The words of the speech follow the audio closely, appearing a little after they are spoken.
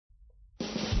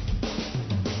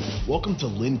Welcome to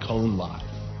Lynn Cullen Live,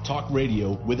 talk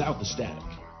radio without the static.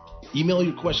 Email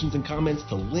your questions and comments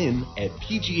to lynn at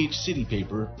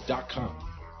pghcitypaper.com.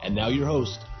 And now your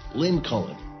host, Lynn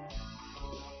Cullen.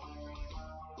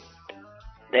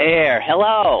 There,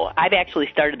 hello. I've actually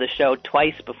started the show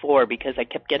twice before because I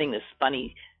kept getting this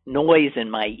funny noise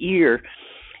in my ear,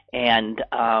 and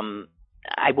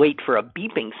I wait for a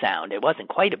beeping sound. It wasn't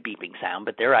quite a beeping sound,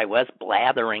 but there I was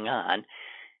blathering on,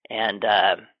 and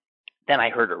then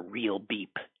I heard a real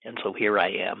beep, and so here I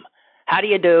am. How do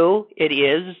you do? It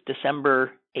is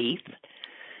December 8th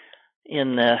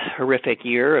in the horrific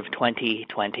year of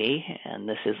 2020, and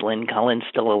this is Lynn Cullen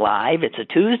still alive. It's a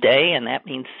Tuesday, and that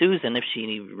means Susan, if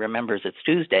she remembers it's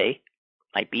Tuesday,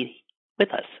 might be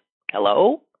with us.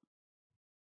 Hello?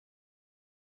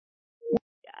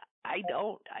 I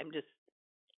don't. I'm just,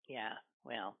 yeah,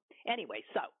 well, anyway,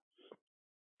 so.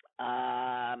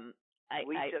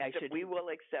 We will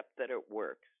accept that it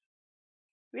works.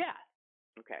 Yeah.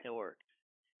 Okay. It works.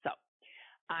 So,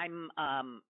 I'm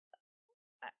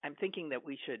thinking that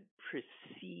we should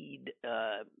proceed.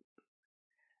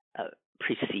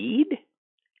 Proceed?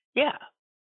 Yeah,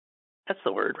 that's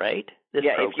the word, right? This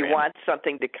program. If you want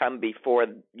something to come before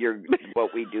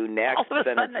what we do next,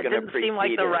 then it's going to precede. Seem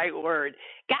like the right word.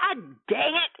 God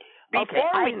dang it!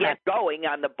 Before we get going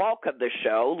on the bulk of the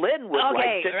show, Lynn would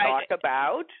like to talk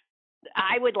about.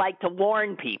 I would like to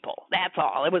warn people. That's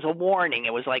all. It was a warning.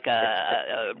 It was like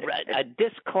a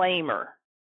disclaimer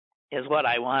is what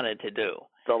I wanted to do.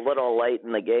 It's a little late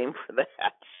in the game for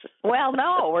that. Well,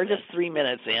 no, we're just 3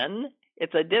 minutes in.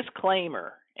 It's a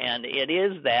disclaimer, and it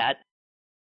is that.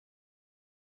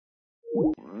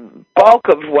 Bulk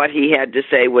of what he had to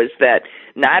say was that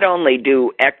not only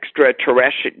do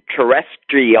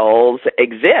extraterrestrials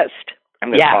exist, I'm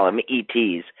going to call them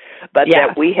ETs, but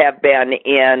that we have been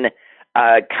in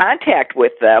contact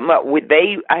with them.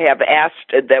 I have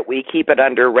asked that we keep it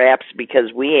under wraps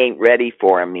because we ain't ready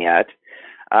for them yet.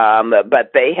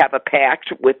 But they have a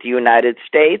pact with the United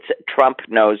States. Trump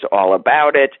knows all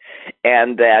about it,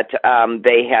 and that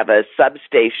they have a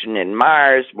substation in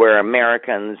Mars where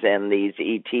Americans and these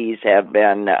ETs have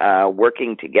been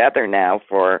working together now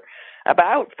for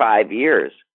about 5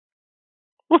 years.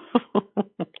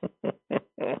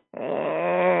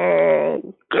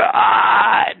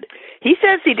 God! He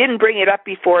says he didn't bring it up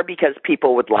before because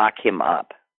people would lock him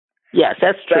up. Yes,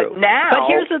 that's true. But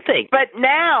here's the thing. But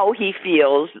now he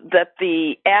feels that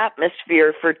the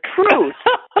atmosphere for truth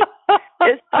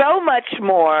is so much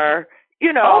more,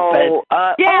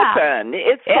 open.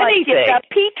 It's anything. Like a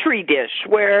petri dish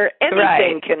where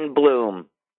anything can bloom.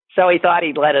 So he thought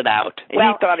he'd let it out. He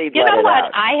thought he'd let it out. You know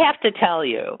what? I have to tell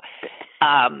you,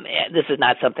 this is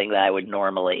not something that I would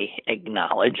normally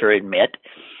acknowledge or admit,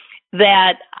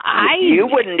 that You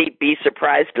wouldn't be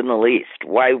surprised in the least.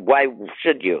 Why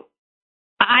should you?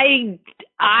 I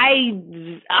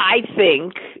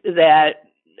think that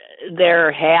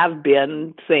there have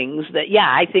been things that,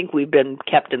 I think we've been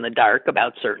kept in the dark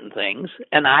about certain things,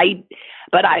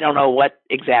 but I don't know what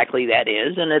exactly that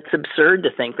is, and it's absurd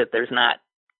to think that there's not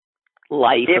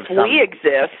life. If we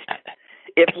exist,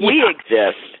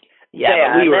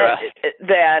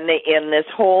 then in this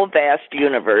whole vast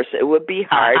universe, it would be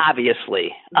hard.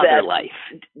 Obviously, other life.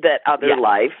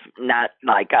 Life, not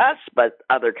like us, but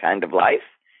other kind of life,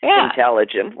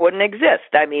 intelligent, wouldn't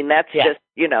exist. I mean, that's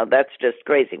that's just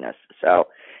craziness. So,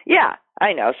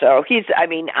 I know. So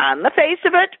on the face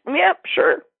of it,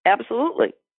 sure,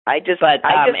 absolutely. As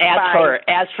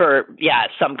for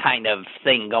some kind of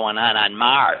thing going on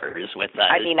Mars with us.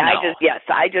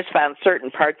 I just found certain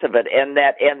parts of it, and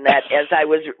that as I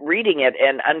was reading it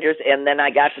and then I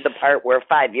got to the part where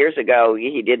 5 years ago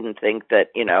he didn't think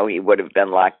that he would have been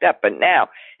locked up, but now,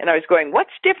 and I was going, what's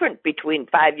different between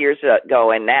 5 years ago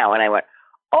and now? And I went,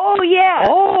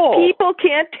 people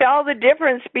can't tell the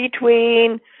difference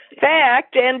between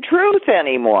fact and truth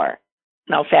anymore.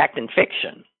 No, fact and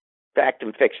fiction. Fact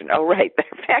and fiction. Oh, right.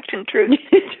 Fact and truth.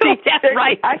 That's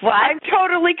right. I'm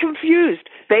totally confused.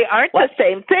 They aren't the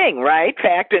same thing, right?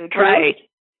 Fact and truth. Right.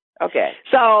 Okay.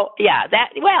 So,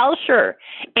 sure.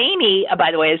 Amy,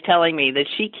 by the way, is telling me that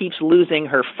she keeps losing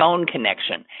her phone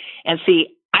connection. And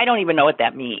see, I don't even know what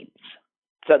that means.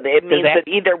 So it means that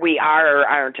either we are or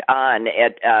aren't on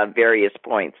at various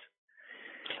points.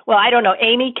 Well, I don't know.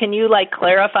 Amy, can you,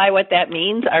 clarify what that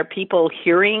means? Are people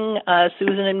hearing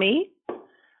Susan and me?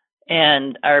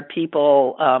 And are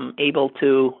people able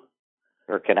to...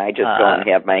 Or can I just go and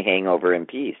have my hangover in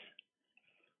peace?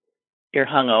 You're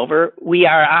hungover? We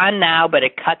are on now, but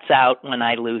it cuts out when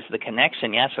I lose the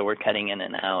connection. Yeah, so we're cutting in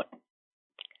and out.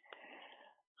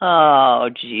 Oh,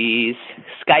 geez.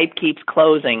 Skype keeps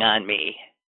closing on me.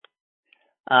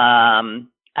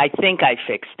 I think I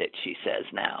fixed it, she says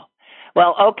now.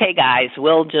 Well, okay, guys,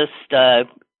 we'll just,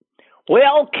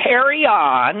 we'll carry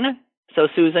on. So,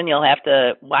 Susan, you'll have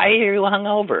to, why are you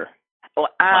hungover? Well,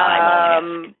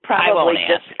 probably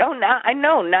just, I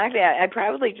know, not that. I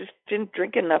probably just didn't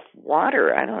drink enough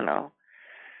water. I don't know.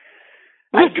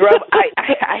 I drove. I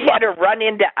had to run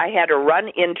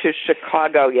into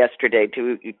Chicago yesterday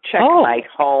to check my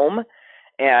home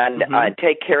and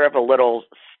take care of a little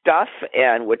stuff,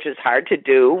 and which is hard to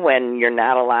do when you're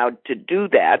not allowed to do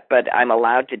that. But I'm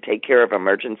allowed to take care of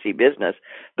emergency business.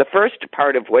 The first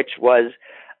part of which was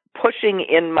pushing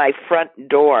in my front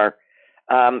door,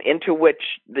 into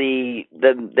which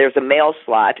there's a mail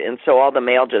slot, and so all the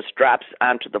mail just drops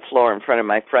onto the floor in front of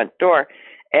my front door.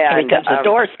 And because the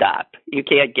door stopped. You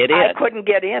can't get in. I couldn't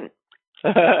get in.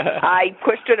 I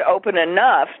pushed it open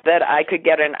enough that I could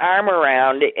get an arm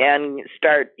around and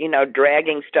start,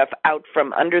 dragging stuff out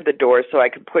from under the door so I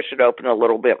could push it open a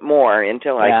little bit more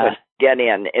until I could get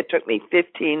in. It took me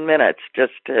 15 minutes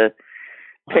just to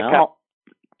pick up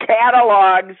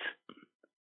catalogs.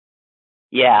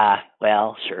 Yeah,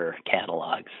 well, sure,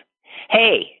 catalogs.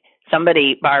 Hey,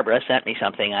 Barbara sent me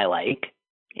something I like.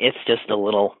 It's just a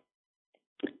little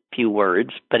few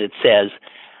words, but it says,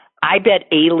 I bet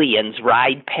aliens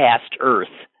ride past Earth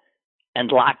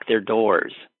and lock their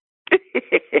doors.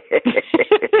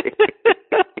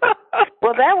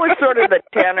 Well, that was sort of the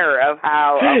tenor of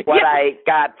what I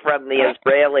got from the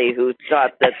Israeli who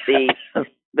thought that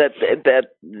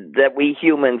that we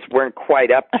humans weren't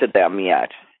quite up to them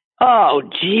yet. Oh,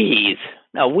 geez.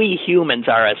 No, we humans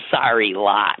are a sorry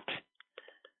lot.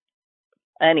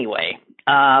 Anyway,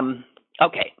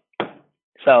 okay.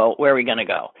 So where are we going to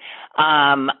go?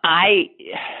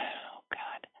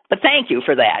 But thank you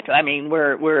for that. I mean,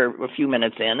 we're a few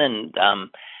minutes in, and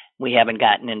we haven't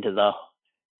gotten into the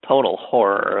total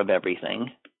horror of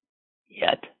everything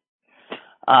yet.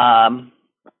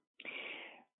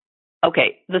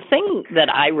 Okay, the thing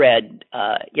that I read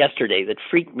yesterday that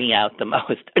freaked me out the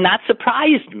most, not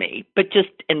surprised me, but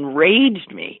just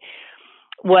enraged me,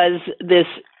 was this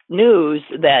news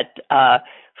that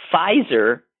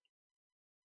Pfizer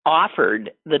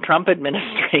offered the Trump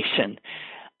administration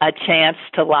a chance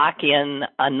to lock in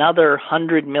another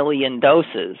 100 million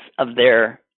doses of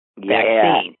their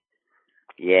vaccine.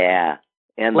 Yeah.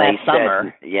 And last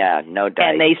summer. No dice.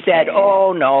 And they said,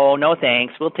 "Oh no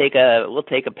thanks. We'll take a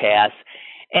pass."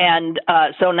 And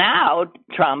so now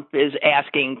Trump is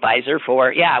asking Pfizer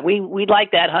for, we'd like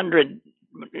that 100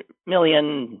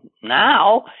 million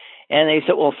now. And they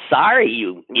said, "Well, sorry,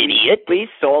 you idiot. We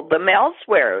sold them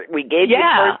elsewhere. We gave you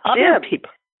other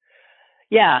people."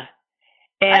 Yeah.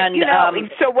 And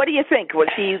so what do you think? Was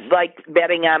he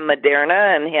betting on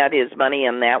Moderna and had his money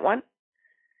in that one?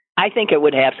 I think it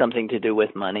would have something to do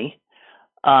with money.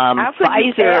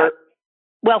 Pfizer.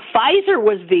 Well,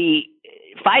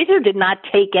 Pfizer did not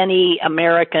take any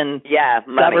American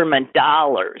government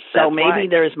dollars, so maybe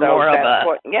there's more of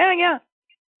a.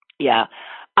 Yeah.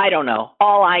 I don't know.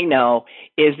 All I know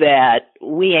is that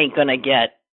we ain't going to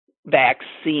get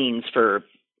vaccines for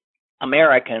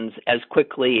Americans as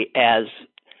quickly as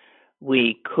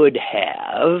we could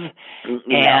have.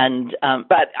 And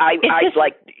but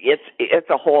it's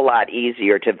a whole lot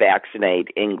easier to vaccinate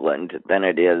England than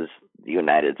it is the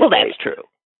United States.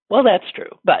 Well, that's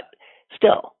true. But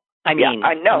still, I mean,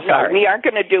 I know. No, we aren't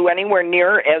going to do anywhere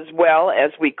near as well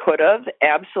as we could have.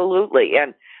 Absolutely.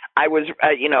 And I was,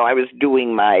 I was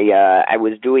doing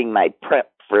my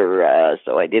prep for,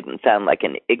 so I didn't sound like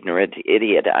an ignorant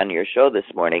idiot on your show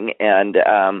this morning, and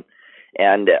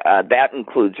that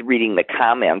includes reading the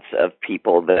comments of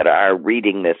people that are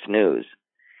reading this news.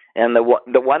 And the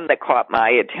one that caught my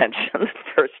attention, the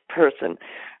first person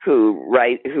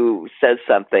who says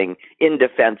something in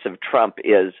defense of Trump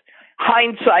is,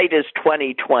 hindsight is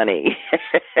 2020.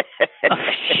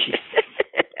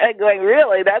 I'm going,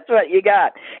 really? That's what you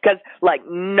got? Because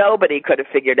nobody could have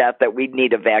figured out that we'd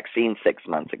need a vaccine 6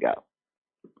 months ago.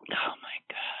 Oh my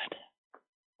God,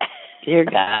 dear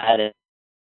God.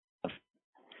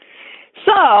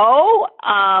 So,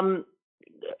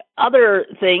 other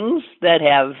things that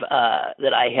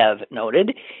I have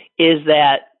noted is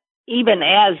that even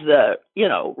as the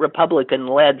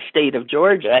Republican-led state of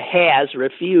Georgia has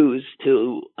refused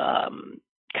to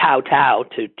kowtow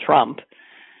to Trump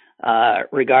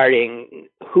regarding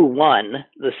who won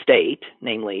the state,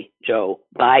 namely Joe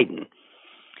Biden,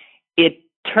 it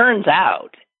turns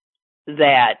out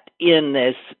that in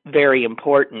this very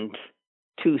important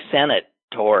 2 senator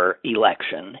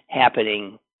election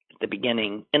happening at the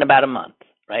beginning in about a month,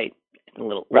 right? A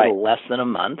little less than a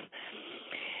month.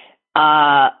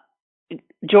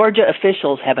 Georgia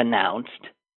officials have announced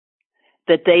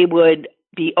that they would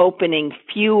be opening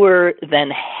fewer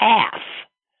than half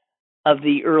of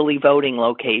the early voting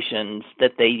locations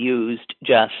that they used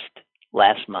just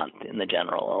last month in the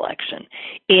general election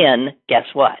in, guess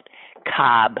what,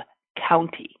 Cobb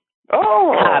County.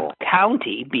 Oh. Cobb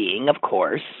County being, of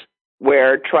course,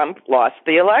 where Trump lost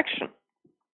the election.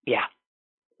 Yeah.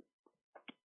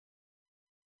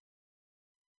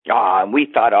 We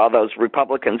thought all those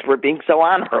Republicans were being so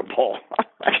honorable.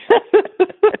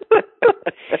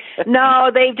 No,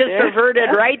 they just reverted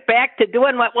right back to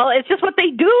doing it's just what they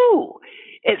do.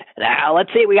 Now,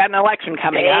 let's see, we got an election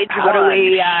coming up. How do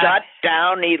we shut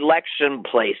down election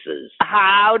places?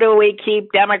 How do we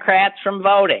keep Democrats from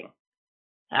voting?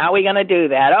 How are we going to do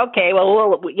that? Okay,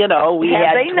 well, we have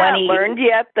had they 20... not learned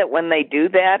yet that when they do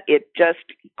that, it just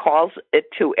calls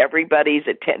it to everybody's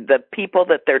the people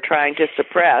that they're trying to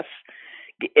suppress.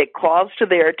 It calls to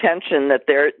their attention that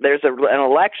there's an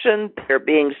election, they're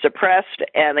being suppressed,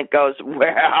 and it goes,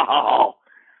 well,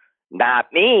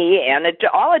 not me. And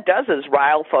all it does is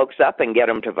rile folks up and get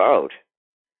them to vote.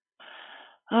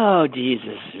 Oh,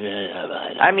 Jesus!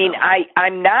 I mean,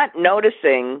 I'm not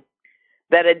noticing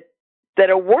that it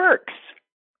works.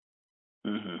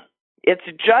 Mm-hmm. It's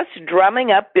just drumming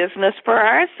up business for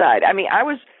our side. I mean, I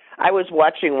was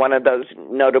watching one of those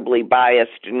notably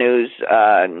biased news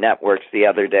networks the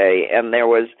other day, and there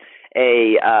was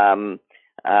a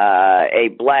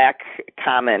black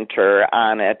commenter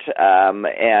on it,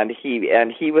 and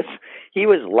he was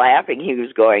laughing. He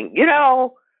was going,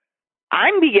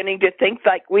 I'm beginning to think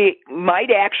like we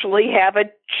might actually have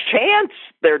a chance.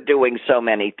 They're doing so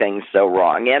many things so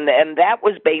wrong, and that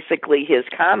was basically his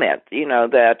comment.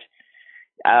 That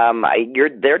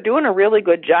they're doing a really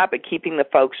good job at keeping the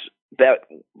folks that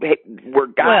were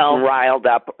gotten riled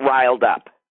up.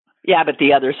 Yeah, but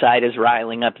the other side is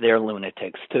riling up their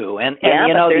lunatics too, and but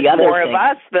there's the other more thing, of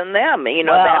us than them. That's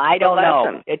I don't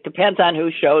know. It depends on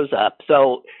who shows up.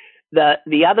 So.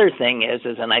 The other thing is,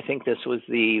 and I think this was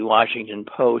the Washington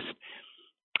Post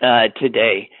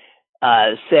today,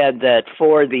 said that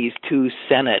for these two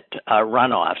Senate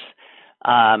runoffs,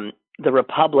 the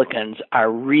Republicans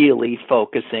are really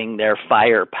focusing their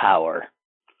firepower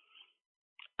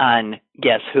on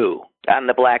guess who? On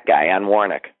the black guy, on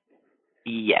Warnock.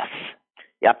 Yes.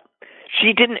 Yep.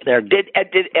 She didn't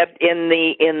in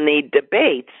the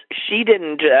debates. She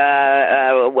didn't.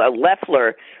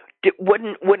 Loeffler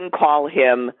wouldn't call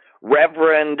him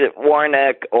Reverend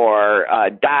Warnock or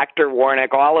Dr.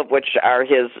 Warnock, all of which are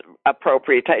his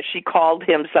appropriate titles. She called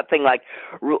him something like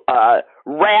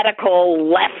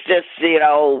radical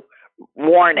leftist,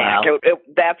 Warnock. Wow.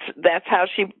 That's how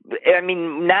she. I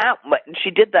mean, now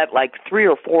she did that like 3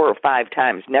 or 4 or 5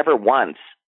 times. Never once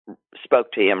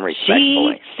spoke to him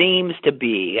respectfully. She seems to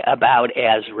be about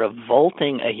as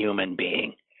revolting a human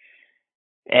being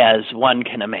as one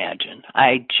can imagine.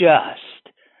 I just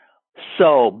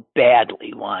so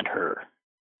badly want her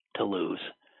to lose.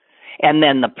 And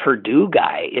then the Purdue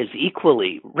guy is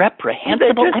equally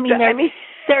reprehensible.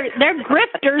 They're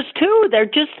grifters too.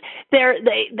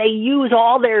 They use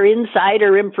all their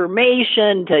insider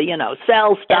information to,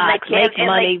 sell stocks, make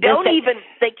money.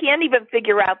 They can't even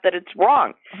figure out that it's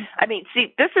wrong. I mean,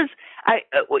 see,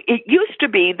 it used to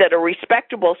be that a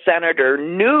respectable senator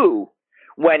knew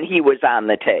when he was on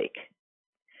the take.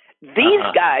 These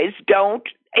guys don't.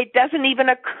 It doesn't even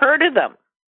occur to them.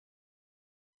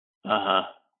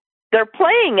 They're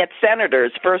playing at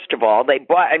senators, first of all. They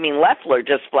bought. I mean, Loeffler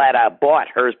just flat out bought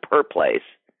her place.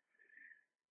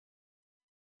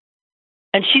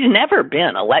 And she's never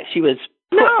been elected. She was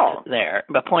put there,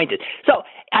 appointed. So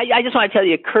I just want to tell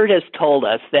you, Curtis told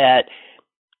us that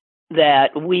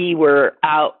we were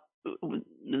out.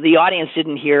 The audience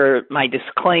didn't hear my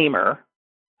disclaimer,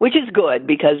 which is good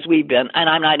because we've been, and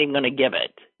I'm not even going to give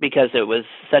it because it was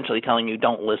essentially telling you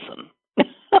don't listen.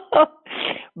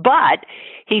 But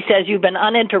he says you've been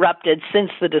uninterrupted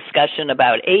since the discussion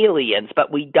about aliens,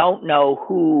 but we don't know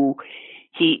who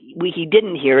he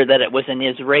didn't hear that it was an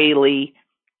Israeli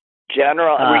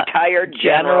retired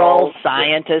general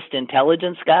scientist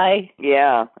intelligence guy.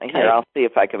 Yeah. Here, I'll see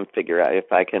if I can figure out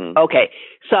if I can. Okay.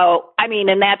 So, I mean,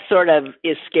 and that sort of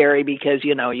is scary because,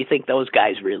 you think those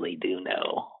guys really do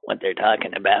know what they're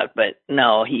talking about. But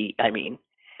no,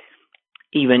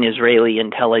 even Israeli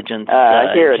intelligence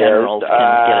generals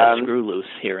can get a screw loose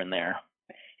here and there.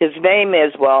 His name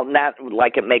is, not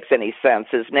like it makes any sense.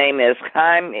 His name is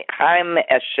Chaim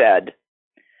Eshed.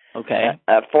 Okay.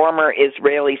 A former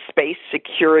Israeli space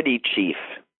security chief.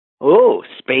 Oh,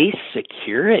 space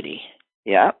security.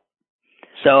 Yeah.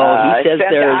 So he says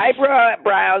there's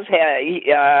eyebrows.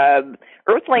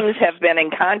 Earthlings have been in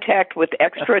contact with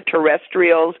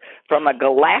extraterrestrials from a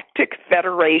galactic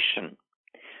federation.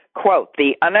 Quote,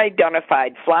 the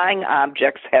unidentified flying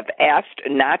objects have asked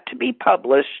not to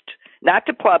publish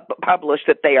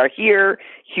that they are here.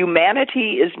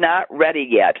 Humanity is not ready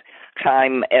yet,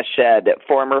 Chaim Eshed,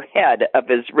 former head of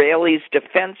Israel's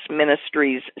Defense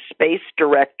Ministry's Space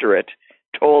Directorate,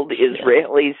 told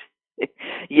Israelis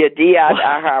Yediat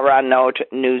Aharonot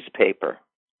newspaper.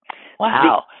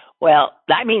 Wow. Well,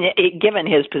 I mean, given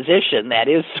his position, that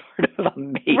is sort of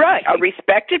amazing. Right. A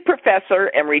respected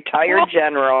professor and retired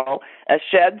general,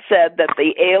 Eshed said that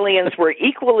the aliens were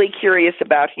equally curious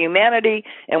about humanity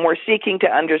and were seeking to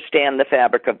understand the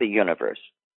fabric of the universe.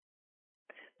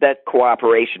 That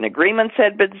cooperation agreements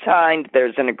had been signed.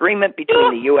 There's an agreement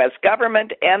between the U.S.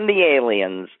 government and the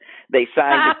aliens. They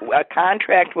signed a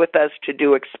contract with us to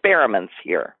do experiments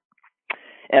here.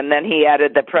 And then he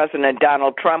added that President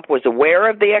Donald Trump was aware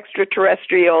of the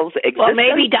extraterrestrials' existence. Well,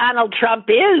 maybe Donald Trump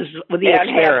is with the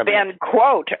experiment. And had been,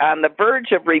 quote, on the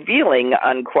verge of revealing,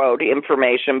 unquote,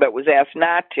 information, but was asked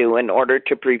not to in order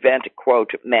to prevent,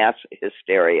 quote, mass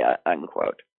hysteria,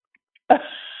 unquote.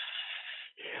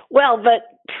 Well,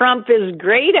 but Trump is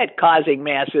great at causing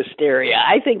mass hysteria.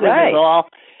 I think this is all...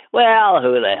 Well,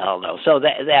 who the hell knows? So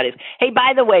that is. Hey,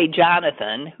 by the way,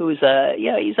 Jonathan, who's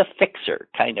he's a fixer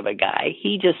kind of a guy.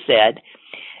 He just said,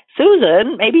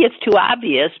 Susan, maybe it's too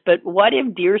obvious, but what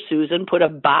if dear Susan put a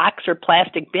box or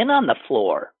plastic bin on the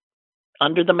floor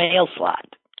under the mail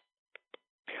slot?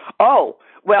 Oh,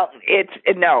 well,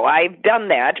 no, I've done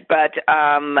that, but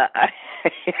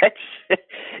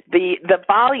the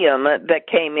volume that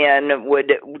came in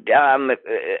would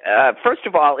first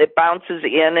of all, it bounces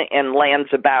in and lands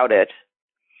about it.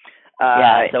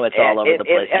 So it's all over the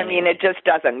place. I mean, it just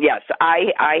doesn't. Yes,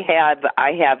 I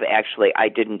have actually. I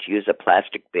didn't use a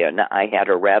plastic bin. I had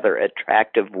a rather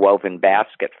attractive woven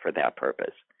basket for that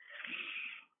purpose.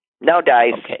 No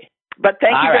dice. Okay. But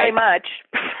thank you very much.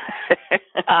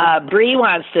 Bree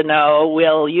wants to know,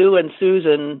 will you and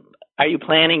Susan, are you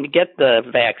planning to get the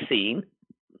vaccine?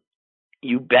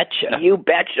 You betcha. You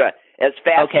betcha. As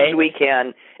fast as we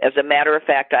can. As a matter of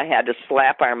fact, I had to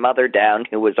slap our mother down,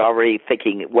 who was already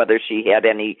thinking whether she had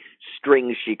any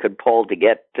strings she could pull to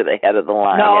get to the head of the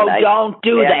line. No, don't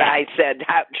do that. And I said,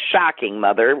 shocking,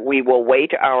 Mother. We will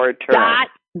wait our turn.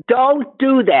 Don't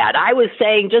do that. I was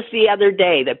saying just the other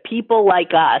day that people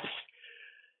like us,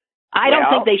 I don't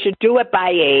think they should do it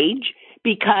by age,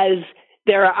 because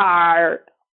there are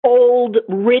old,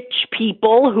 rich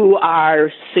people who are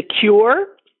secure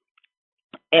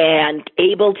and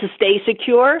able to stay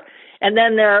secure. And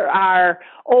then there are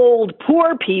old,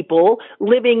 poor people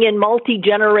living in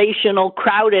multi-generational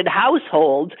crowded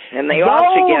households. And they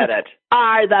ought to get it.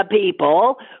 Are the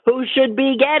people who should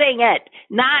be getting it,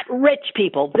 not rich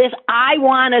people. I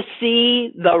want to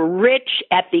see the rich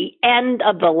at the end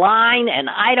of the line, and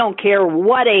I don't care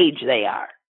what age they are.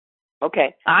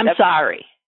 Okay. I'm sorry.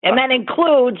 And that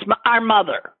includes our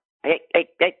mother.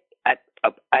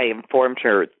 I informed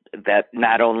her that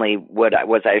not only was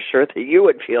I sure that you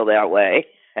would feel that way,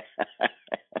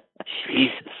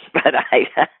 Jesus, but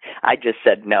I just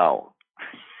said no.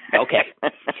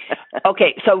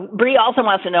 Okay, so Bree also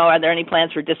wants to know, are there any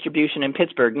plans for distribution in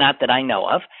Pittsburgh? Not that I know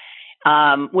of.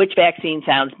 Which vaccine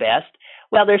sounds best?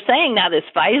 Well, they're saying now this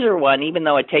Pfizer one, even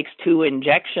though it takes 2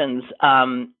 injections,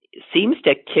 seems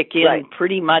to kick in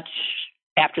pretty much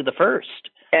after the first.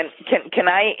 And can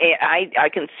I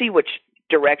can see which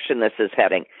direction this is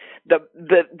heading.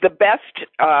 The best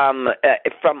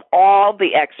from all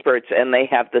the experts, and they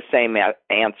have the same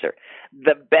answer.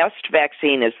 The best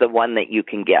vaccine is the one that you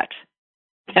can get.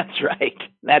 That's right.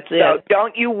 That's it. So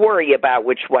don't you worry about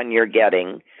which one you're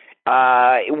getting.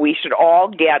 We should all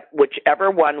get whichever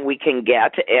one we can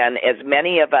get, and as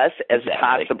many of us as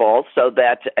possible, so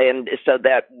that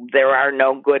there are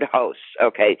no good hosts.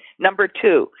 Okay. Number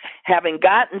 2, having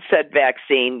gotten said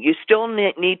vaccine, you still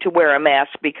need to wear a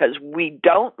mask, because we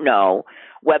don't know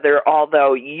whether,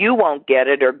 although you won't get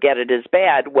it or get it as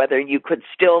bad, whether you could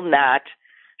still not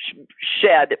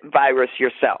shed virus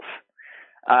yourself.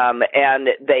 And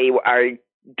they are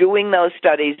doing those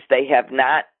studies. They have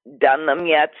not done them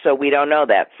yet, so we don't know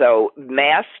that. So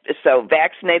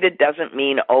vaccinated doesn't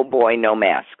mean, oh boy, no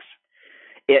masks.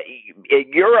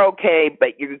 You're okay,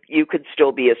 but you could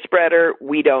still be a spreader.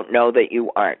 We don't know that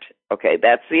you aren't. Okay,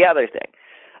 that's the other thing.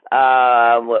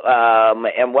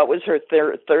 And what was her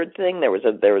third thing? There was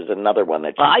another one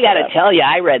that. Well, I got to tell you,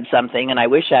 I read something, and I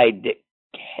wish I'd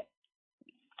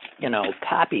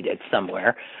copied it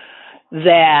somewhere,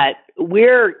 that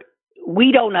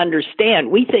we don't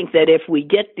understand. We think that if we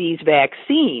get these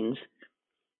vaccines,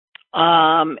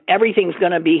 everything's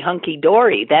going to be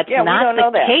hunky-dory. That's not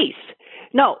the case.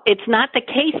 No, it's not the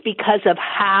case because of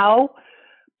how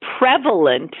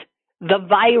prevalent the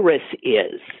virus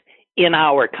is in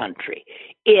our country.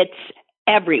 It's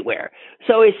everywhere.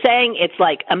 So it's saying it's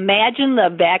like, imagine the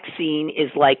vaccine is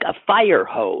like a fire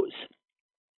hose,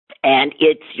 and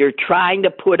you're trying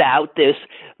to put out this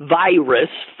virus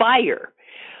fire.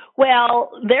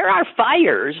 Well, there are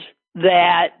fires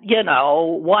that,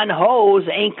 one hose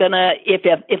ain't gonna,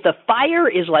 if the fire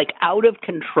is like out of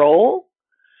control,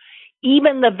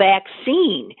 even the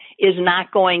vaccine is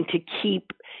not going to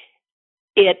keep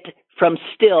it from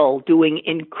still doing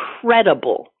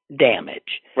incredible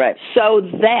damage. Right. So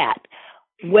that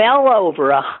well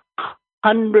over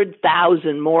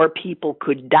 100,000 more people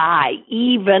could die,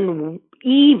 even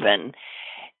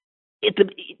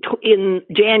in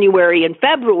January and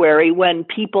February, when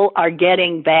people are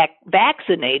getting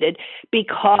vaccinated,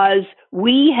 because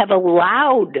we have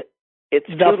allowed the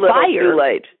fire too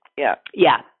late.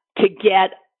 Yeah, to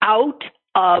get out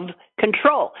of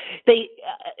control. They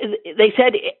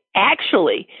said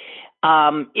actually,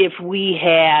 if we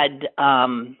had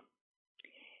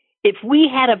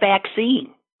a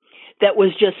vaccine that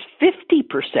was just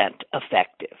 50%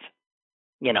 effective,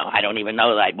 I don't even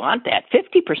know that I'd want that,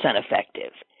 50%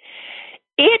 effective,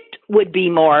 it would be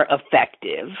more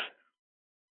effective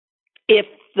if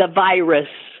the virus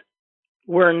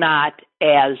were not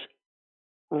as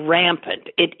rampant.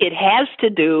 It has to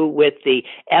do with the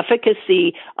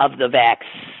efficacy of the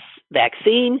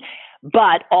vaccine,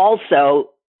 but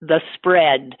also the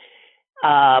spread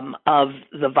of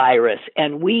the virus.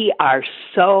 And we are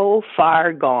so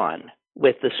far gone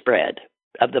with the spread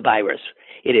of the virus.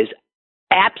 It is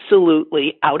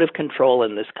absolutely out of control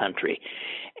in this country.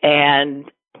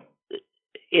 And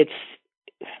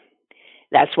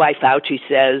that's why Fauci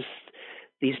says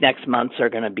these next months are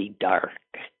going to be dark.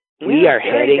 We are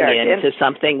heading into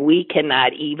something we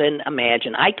cannot even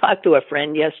imagine. I talked to a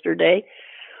friend yesterday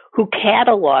who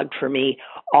cataloged for me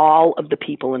all of the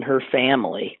people in her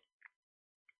family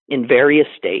in various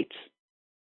states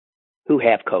who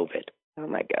have COVID. Oh,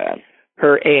 my God.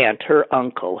 Her aunt, her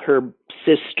uncle, her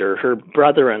sister, her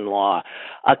brother-in-law,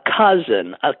 a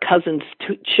cousin's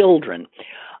children.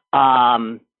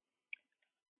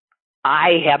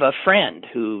 I have a friend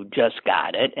who just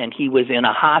got it, and he was in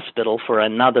a hospital for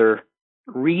another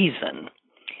reason,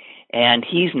 and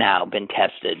he's now been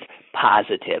tested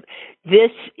positive.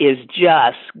 This is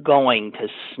just going to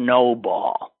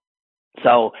snowball.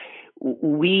 So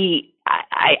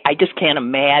I just can't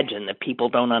imagine that people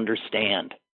don't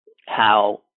understand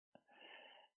how.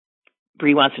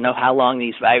 Bree wants to know how long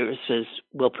these viruses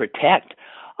will protect.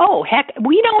 Oh, heck,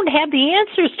 we don't have the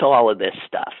answers to all of this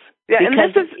stuff. Yeah, and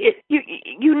this is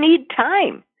you need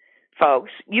time,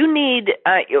 folks. You need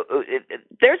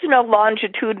there's no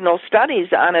longitudinal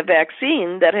studies on a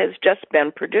vaccine that has just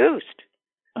been produced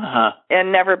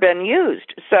and never been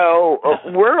used. So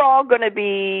we're all going to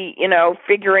be,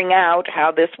 figuring out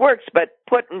how this works. But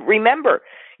remember,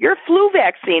 your flu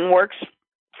vaccine works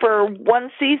for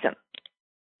one season.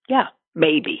 Yeah,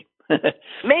 maybe.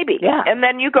 Maybe. Yeah. And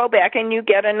then you go back and you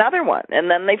get another one, and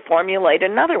then they formulate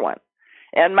another one.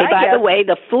 And by the way,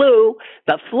 the flu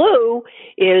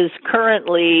is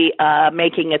currently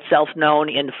making itself known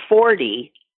in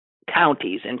 40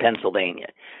 counties in Pennsylvania.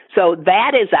 So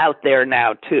that is out there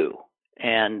now too.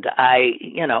 And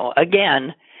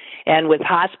again, and with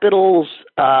hospitals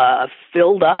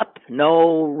filled up,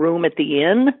 no room at the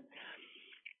inn,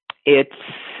 it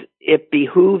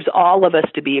behooves all of us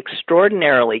to be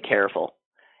extraordinarily careful.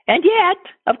 And yet,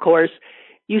 of course,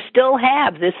 you still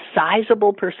have this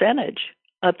sizable percentage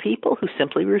of people who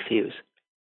simply refuse.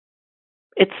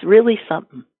 It's really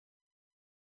something.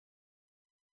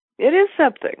 It is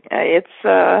something.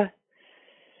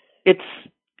 It's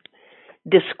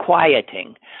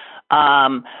disquieting.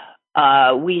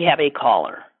 We have a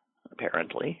caller,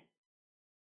 apparently.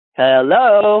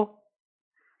 Hello.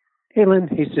 Hey, Lynn.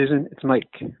 Hey, Susan. It's Mike.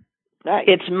 Nice.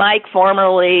 It's Mike,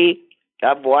 formerly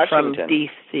of Washington. From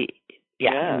D.C.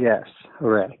 Yeah. Yes.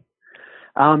 Hooray.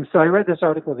 So I read this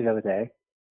article the other day,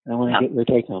 and I want to get your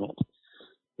take on it.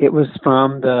 It was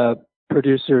from the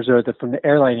producers from the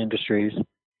airline industries,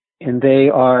 and they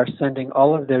are sending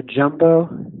all of their jumbo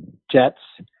jets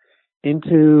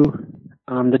into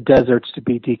the deserts to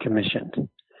be decommissioned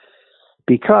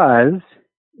because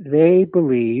they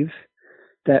believe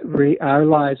that our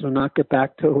lives will not get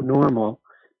back to normal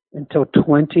until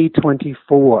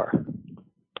 2024.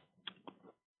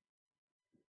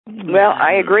 Well,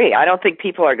 I agree. I don't think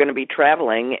people are going to be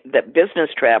traveling. That business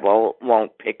travel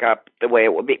won't pick up the way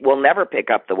it will be. Will never pick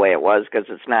up the way it was because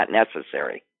it's not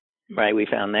necessary. Right, we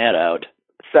found that out.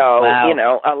 So,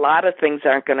 wow. A lot of things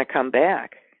aren't going to come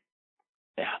back.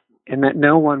 Yeah. And that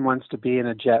no one wants to be in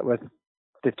a jet with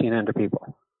 1,500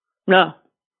 people. No.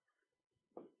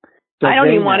 So I don't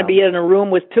even want to be in a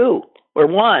room with 2 or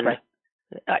 1. Right.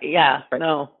 Yeah, right.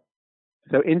 No.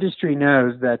 So industry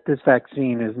knows that this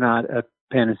vaccine is not a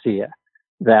panacea,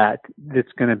 that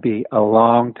it's going to be a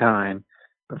long time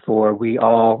before we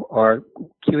all are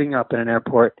queuing up in an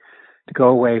airport to go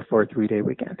away for a 3-day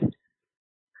weekend.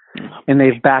 And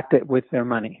they've backed it with their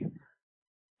money.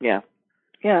 Yeah.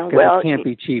 Yeah. Well, it can't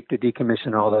be cheap to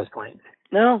decommission all those planes.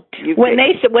 No. When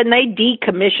they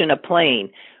decommission a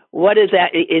plane, what is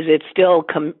that? Is it still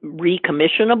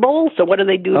recommissionable? So what do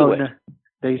they do to it? No.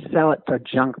 They sell it for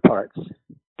junk parts.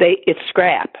 It's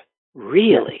scrap.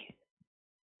 Really? Yeah.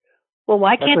 Well,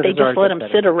 why can't they just let them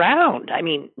sit around? I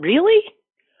mean, really?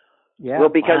 Yeah. Well,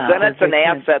 because then it's an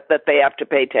asset that they have to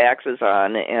pay taxes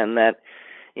on, and that.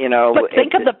 But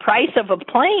think of the price of a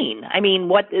plane. I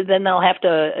mean, then they'll have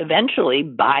to eventually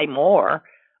buy more.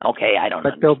 Okay, I don't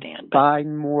understand. They'll buy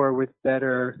more with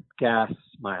better gas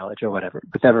mileage or whatever,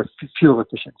 with better fuel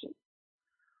efficiency.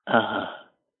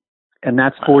 And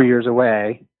that's 4 years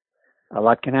away. A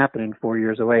lot can happen in 4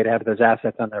 years away to have those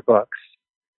assets on their books.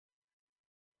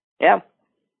 Yeah.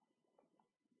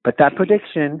 But that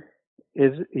prediction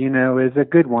is a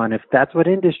good one. If that's what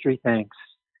industry thinks.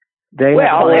 And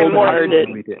more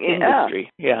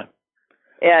industry. Yeah.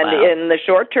 And in the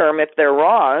short term, if they're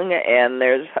wrong and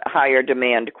there's higher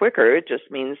demand quicker, it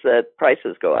just means that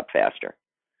prices go up faster.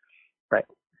 Right.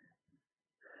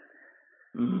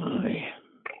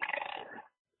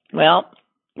 Well,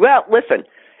 listen,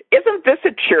 isn't this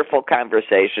a cheerful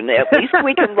conversation? At least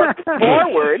we can look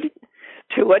forward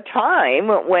to a time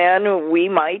when we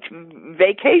might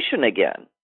vacation again.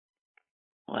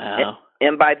 Wow.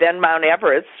 And by then, Mount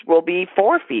Everest will be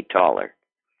 4 feet taller.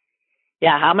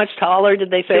 Yeah, how much taller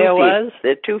did they say it was?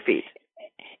 2 feet.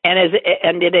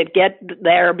 And did it get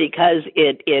there because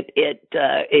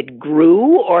it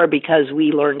grew, or because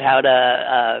we learned how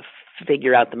to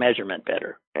figure out the measurement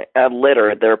better? A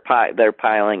litter. They're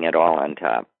piling it all on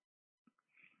top.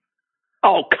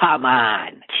 Oh, come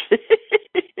on.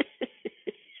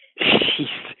 Jeez.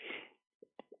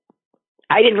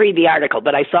 I didn't read the article,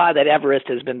 but I saw that Everest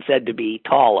has been said to be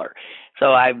taller.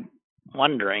 So I'm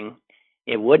wondering,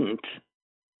 it wouldn't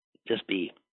just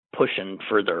be pushing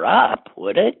further up,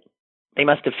 would it? They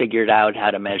must have figured out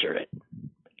how to measure it.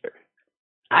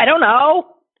 I don't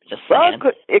know. Just saying.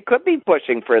 Well, it could be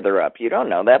pushing further up. You don't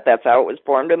know that. That's how it was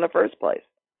formed in the first place.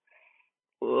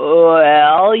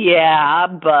 Well, yeah,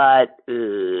 but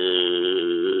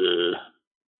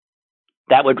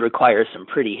that would require some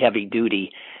pretty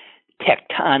heavy-duty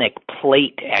tectonic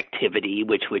plate activity,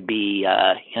 which would be,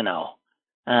 I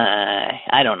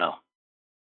don't know.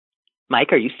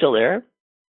 Mike, are you still there?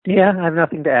 Yeah, I have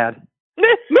nothing to add.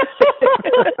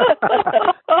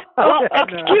 Well,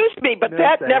 excuse me, but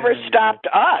that never stopped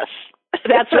us.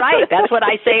 That's right. That's what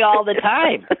I say all the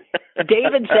time.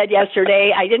 David said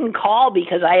yesterday, I didn't call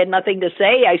because I had nothing to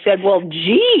say. I said, well,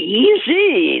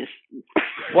 geez.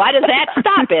 Why does that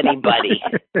stop anybody?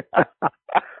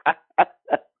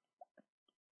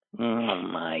 Oh,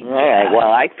 my God. All right,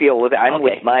 well, I feel with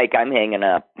Mike. I'm hanging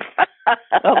up.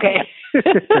 Okay.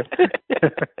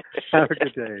 Have a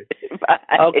good day.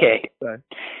 Bye. Okay.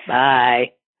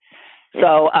 Bye.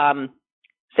 So,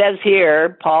 says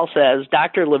here, Paul says,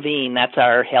 Dr. Levine, that's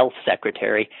our health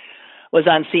secretary, was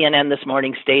on CNN this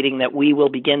morning stating that we will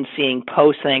begin seeing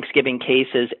post-Thanksgiving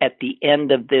cases at the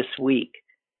end of this week.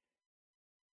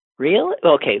 Really?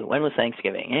 Okay, when was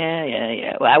Thanksgiving?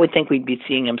 Yeah. Well, I would think we'd be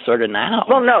seeing them sort of now.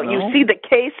 Well, no, you see the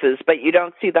cases, but you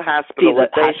don't see the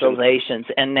hospitalizations.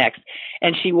 And next.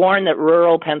 And she warned that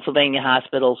rural Pennsylvania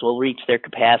hospitals will reach their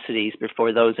capacities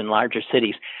before those in larger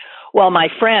cities. Well, my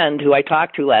friend who I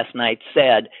talked to last night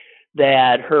said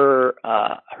that her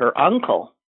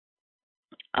uncle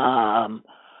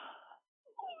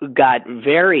got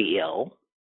very ill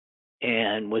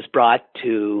and was brought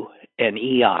to an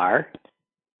ER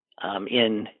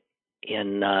in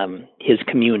his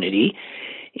community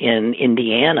in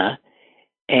Indiana,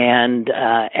 and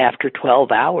after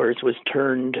 12 hours was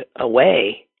turned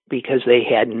away because they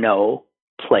had no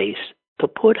place to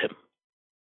put him.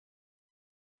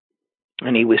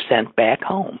 And he was sent back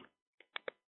home.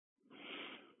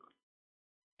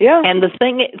 Yeah. And the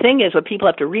thing is, what people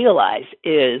have to realize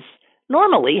is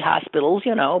normally hospitals,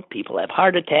 people have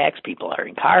heart attacks, people are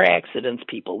in car accidents,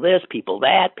 people this, people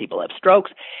that, people have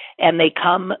strokes, and they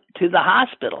come to the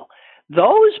hospital.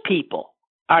 Those people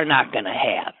are not going to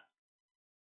have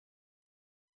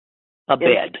a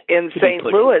bed. In St.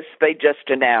 Louis, they just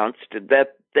announced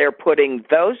that they're putting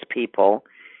those people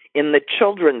in the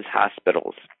children's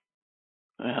hospitals.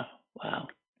 Yeah, wow.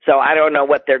 So I don't know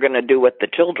what they're going to do with the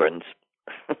children's.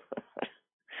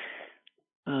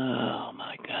 Oh,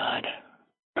 my God.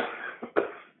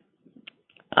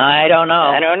 I don't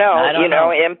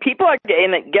know. And people are,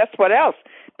 and guess what else?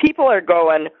 People are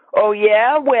going, oh,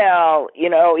 yeah, well,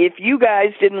 if you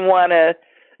guys didn't want to,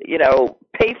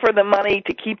 pay for the money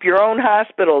to keep your own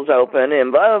hospitals open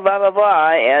and blah, blah, blah,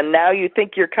 blah, and now you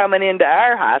think you're coming into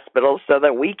our hospitals so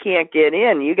that we can't get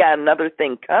in, you got another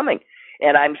thing coming.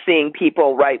 And I'm seeing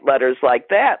people write letters like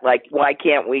that, like, why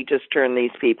can't we just turn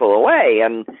these people away?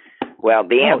 And, well,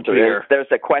 the answer is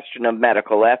there's a question of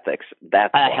medical ethics.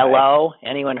 That's why. Hello?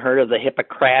 Anyone heard of the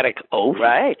Hippocratic Oath?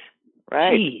 Right.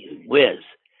 Gee whiz.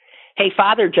 Hey,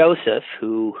 Father Joseph,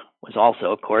 who was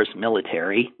also, of course,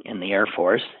 military in the Air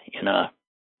Force in a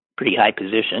pretty high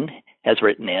position, has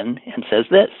written in and says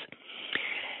this.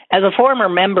 As a former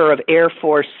member of Air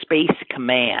Force Space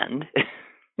Command,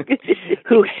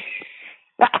 who...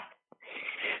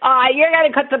 you're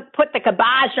going to put the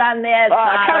kibosh on this. Come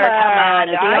on.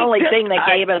 It's the only thing that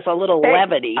gave us a little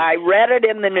levity. I read it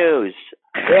in the news.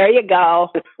 There you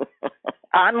go.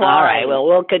 Online. All right, well,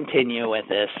 we'll continue with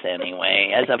this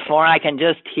anyway. I can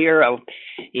just hear As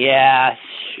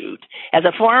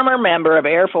a former member of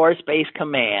Air Force Base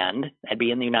Command, that'd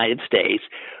be in the United States,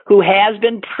 who has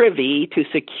been privy to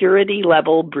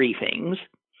security-level briefings,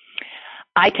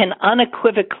 I can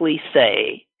unequivocally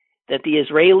say that the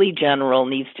Israeli general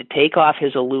needs to take off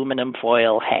his aluminum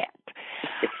foil hat.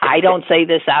 I don't say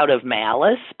this out of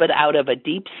malice, but out of a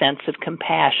deep sense of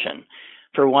compassion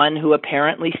for one who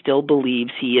apparently still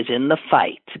believes he is in the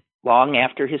fight long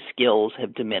after his skills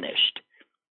have diminished.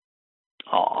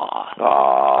 Aww.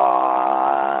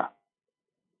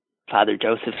 Father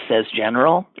Joseph says,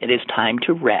 General, it is time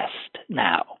to rest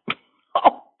now.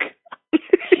 Oh,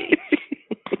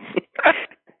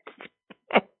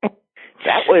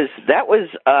 That was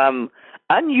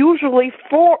unusually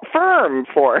firm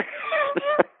for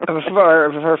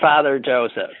Father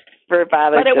Joseph.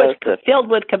 But it was filled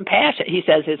with compassion. He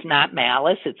says it's not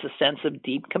malice; it's a sense of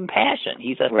deep compassion.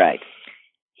 He's a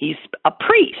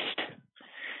priest.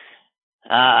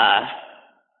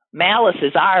 Malice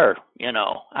is our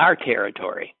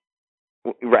territory.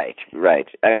 Right. But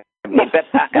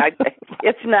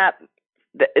it's not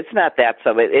that.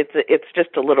 So it's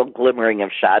just a little glimmering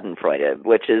of Schadenfreude,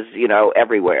 which is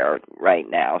everywhere right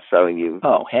now. So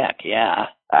oh heck yeah.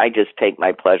 I just take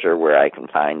my pleasure where I can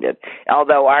find it.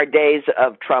 Although our days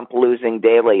of Trump losing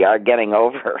daily are getting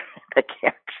over. I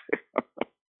can't.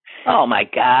 Oh my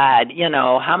God!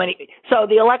 How many? So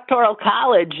the Electoral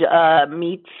College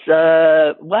meets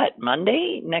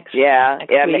Monday next? Yeah,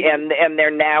 next week? and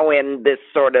they're now in this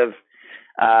sort of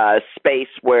space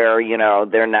where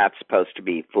they're not supposed to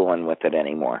be fooling with it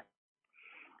anymore.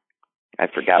 I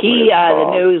forgot. What it's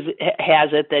called. The news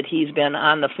has it that he's been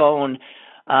on the phone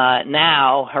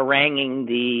now haranguing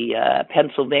the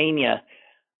Pennsylvania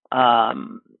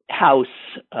House,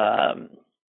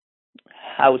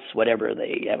 whatever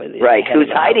they right. Who's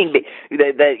hiding? But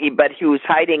he was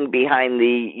hiding behind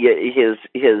his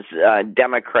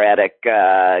Democratic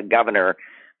governor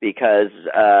because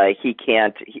he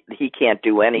can't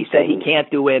do anything. He said he can't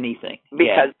do anything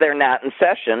because they're not in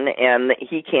session, and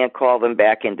he can't call them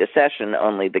back into session.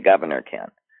 Only the governor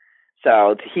can.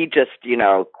 So he just,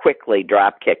 quickly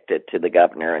drop-kicked it to the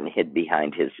governor and hid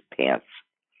behind his pants.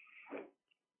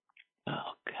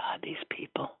 Oh, God, these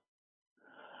people.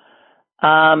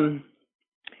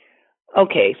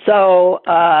 Okay, so,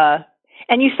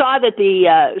 and you saw that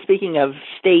speaking of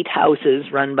state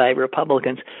houses run by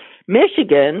Republicans,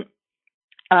 Michigan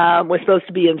was supposed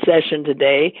to be in session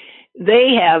today.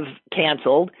 They have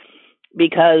canceled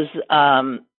because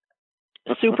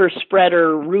super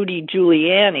spreader Rudy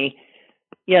Giuliani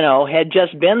had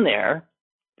just been there.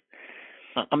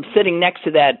 I'm sitting next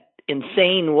to that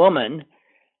insane woman,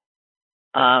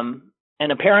 and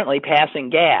apparently passing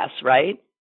gas, right?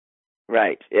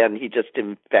 Right, and he just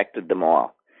infected them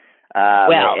all.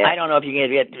 I don't know if you can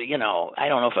get, I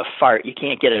don't know if a fart, you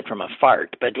can't get it from a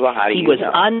fart, but he was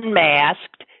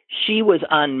unmasked, she was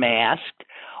unmasked,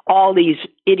 all these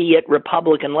idiot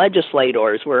Republican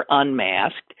legislators were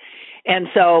unmasked, and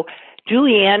so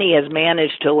Giuliani has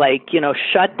managed to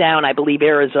shut down, I believe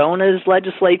Arizona's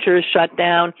legislature is shut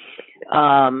down,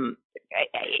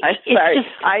 I'm sorry.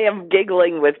 I am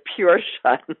giggling with pure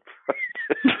schadenfreude.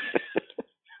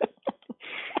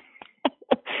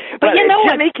 But you know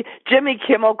Jimmy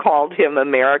Kimmel called him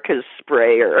America's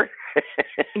sprayer.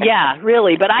 Yeah,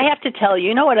 really. But I have to tell you,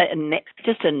 you know what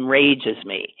just enrages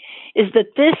me is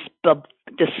that this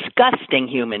disgusting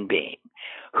human being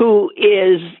who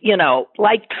is,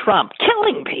 like Trump,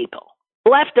 killing people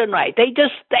left and right.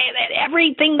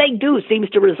 Everything they do seems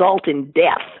to result in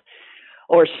death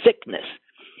or sickness.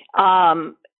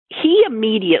 He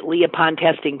immediately, upon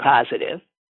testing positive,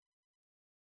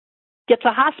 gets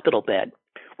a hospital bed.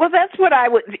 Well, that's what I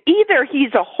would. Either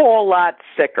he's a whole lot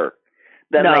sicker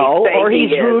than they say or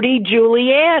he's Rudy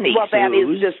Giuliani. Well,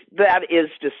 that is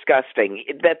disgusting.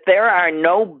 That there are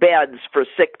no beds for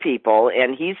sick people,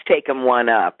 and he's taken one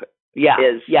up.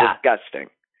 Is disgusting.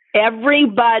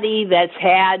 Everybody that's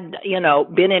had,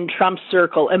 been in Trump's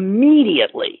circle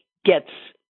immediately gets,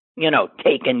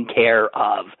 taken care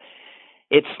of.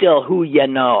 It's still who you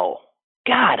know.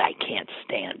 God, I can't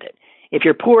stand it. If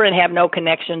you're poor and have no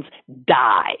connections,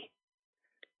 die.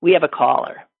 We have a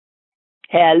caller.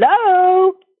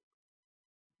 Hello.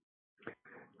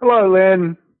 Hello,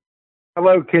 Lynn.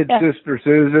 Hello, kid sister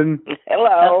Susan.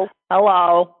 Hello.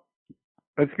 Hello.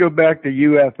 Let's go back to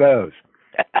UFOs.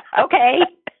 Okay.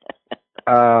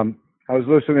 I was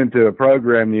listening to a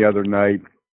program the other night,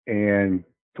 and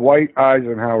Dwight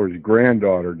Eisenhower's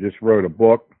granddaughter just wrote a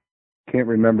book. Can't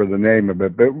remember the name of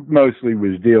it, but mostly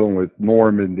was dealing with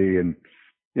Normandy and,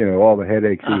 all the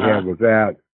headaches he had with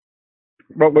that.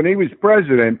 But when he was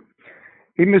president,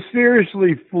 he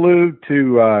mysteriously flew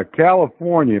to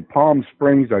California, Palm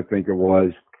Springs, I think it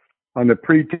was, on the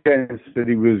pretense that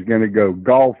he was going to go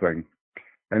golfing.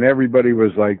 And everybody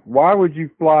was like, why would you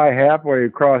fly halfway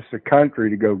across the country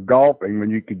to go golfing when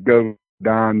you could go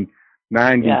down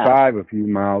 95 a few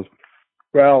miles?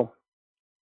 Well,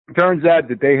 it turns out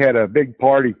that they had a big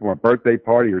party for a birthday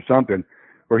party or something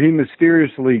where he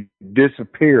mysteriously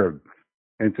disappeared.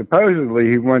 And supposedly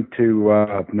he went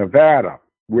to Nevada,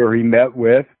 where he met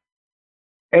with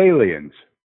aliens.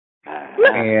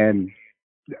 And,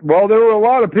 well, there were a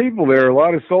lot of people there, a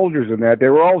lot of soldiers in that. They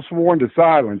were all sworn to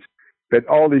silence. But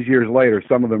all these years later,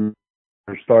 some of them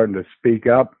are starting to speak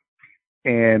up.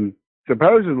 And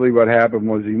supposedly what happened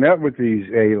was he met with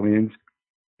these aliens,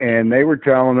 and they were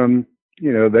telling him,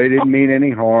 they didn't mean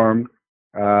any harm.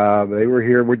 They were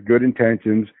here with good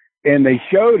intentions. And they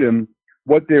showed him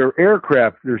what their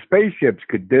aircraft, their spaceships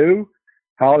could do,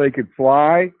 how they could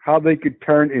fly, how they could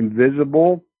turn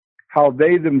invisible, how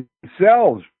they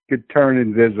themselves could turn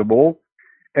invisible.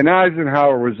 And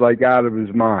Eisenhower was like out of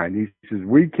his mind. He says,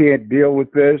 we can't deal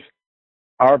with this.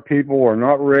 Our people are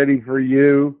not ready for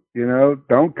you.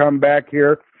 Don't come back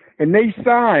here. And they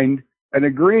signed an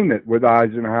agreement with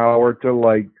Eisenhower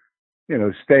to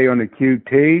stay on the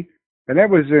QT. And that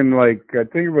was in I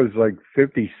think it was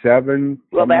 57.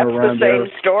 Well, that's the same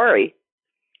story.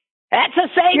 That's the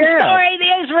same story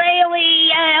the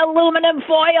Israeli aluminum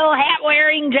foil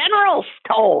hat-wearing generals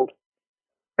told.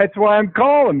 That's why I'm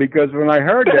calling, because when I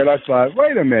heard that, I thought,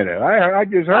 wait a minute, I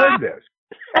just heard this.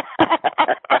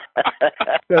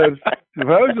 So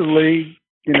supposedly,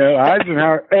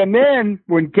 Eisenhower, and then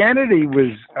when Kennedy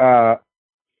was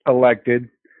elected,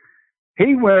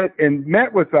 he went and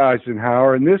met with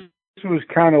Eisenhower, and this was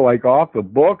kind of off the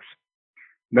books.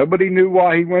 Nobody knew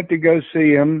why he went to go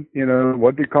see him,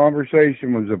 what the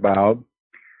conversation was about.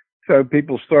 So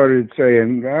people started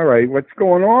saying, all right, what's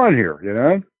going on here,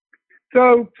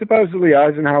 So supposedly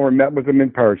Eisenhower met with him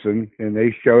in person, and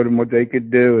they showed him what they could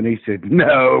do, and he said,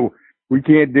 no, we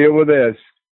can't deal with this.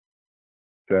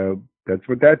 So that's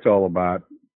what that's all about.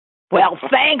 Well,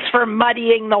 thanks for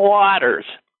muddying the waters.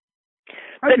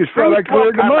 I just thought I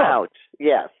cleared them up.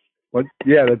 Yes.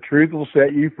 The truth will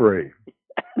set you free.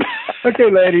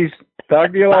 Okay, ladies.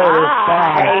 Talk to you later.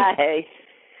 Bye.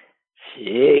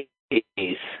 Jeez.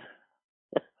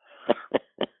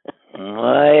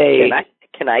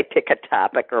 Can I pick a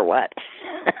topic or what?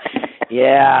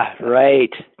 Yeah,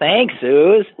 right. Thanks,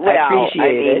 Suze. I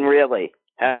appreciate it. Really.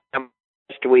 How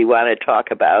much do we want to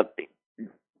talk about?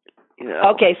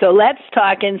 Okay, so let's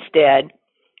talk instead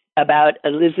about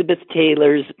Elizabeth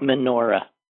Taylor's menorah.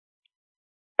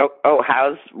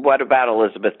 What about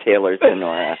Elizabeth Taylor's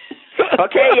menorah?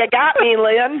 Okay, you got me,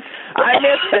 Lynn. I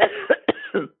missed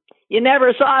it. You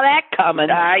never saw that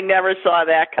coming. I never saw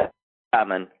that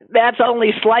coming. That's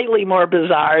only slightly more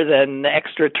bizarre than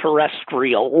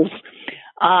extraterrestrials.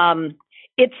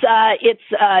 It's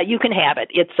you can have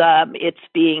it. It's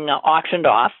being auctioned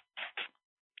off.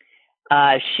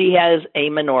 She has a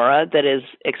menorah that is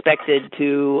expected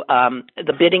to,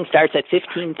 the bidding starts at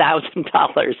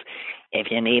 $15,000.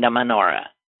 if you need a menorah.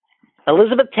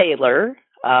 Elizabeth Taylor,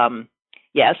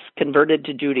 yes, converted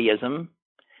to Judaism,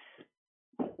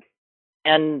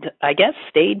 and I guess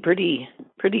stayed pretty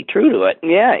true to it.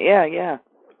 Yeah.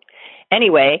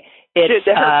 Anyway, it's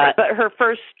her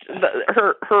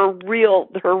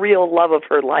real love of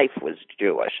her life was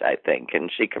Jewish, I think,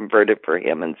 and she converted for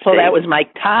him and. Well, that was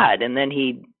Mike Todd, and then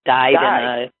he died in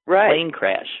a plane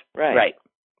crash. Right.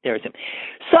 There was him.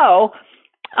 So,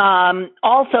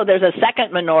 also there's a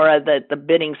second menorah that the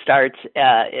bidding starts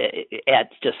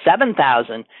at just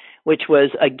 $7,000, which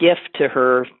was a gift to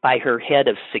her by her head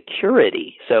of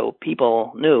security. So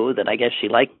people knew that I guess she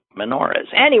liked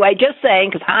menorahs. Anyway, just saying,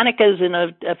 because Hanukkah's in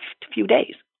a few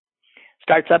days.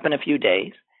 Starts up in a few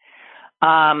days.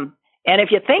 And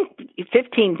if you think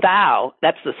 $15,000,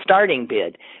 that's the starting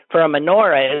bid, for a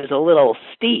menorah is a little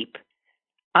steep,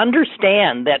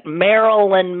 understand that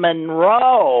Marilyn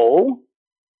Monroe,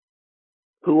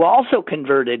 who also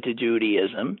converted to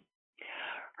Judaism,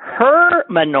 her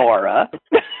menorah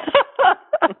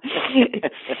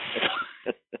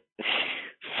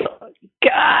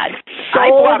God, I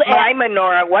bought my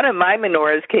menorah. One of my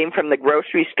menorahs came from the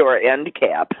grocery store end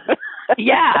cap.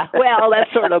 Yeah, well,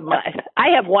 that's sort of I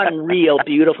have one real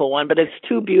beautiful one, but it's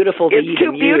too beautiful to even use. It's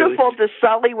too beautiful to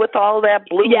sully with all that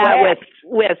blue wax.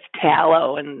 with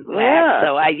tallow and wax.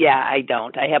 So I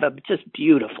don't. I have a just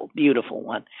beautiful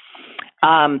one.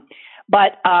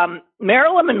 But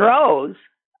Marilyn Monroe's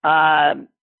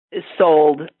is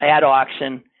sold at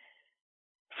auction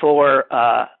for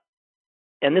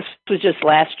and this was just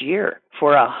last year,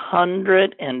 for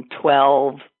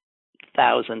 $112,000.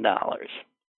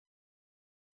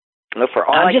 For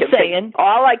all I'm just saying.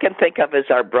 All I can think of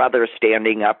is our brother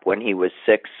standing up when he was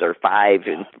 6 or 5,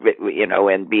 and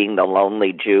and being the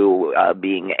lonely Jew,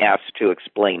 being asked to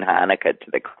explain Hanukkah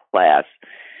to the class,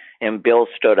 and Bill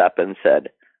stood up and said,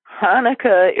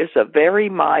 "Hanukkah is a very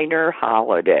minor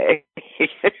holiday."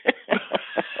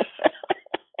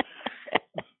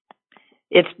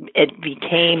 It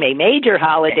became a major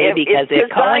holiday because it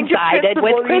coincided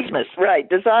with Christmas. Right,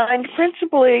 designed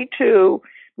principally to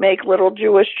make little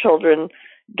Jewish children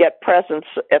get presents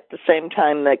at the same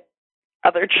time that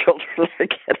other children are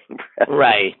getting presents.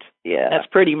 Right. Yeah. That's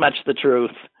pretty much the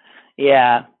truth.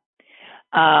 Yeah.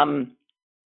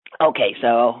 Okay,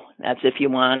 so that's if you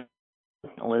want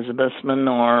Elizabeth's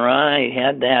menorah. I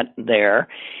had that there.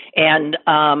 And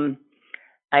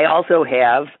I also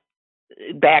have,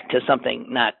 back to something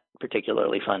not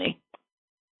particularly funny.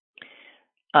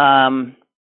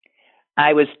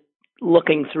 I was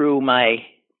looking through my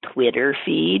Twitter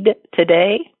feed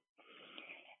today,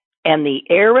 and the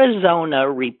Arizona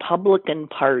Republican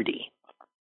Party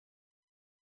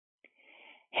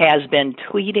has been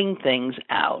tweeting things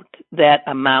out that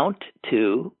amount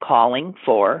to calling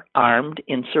for armed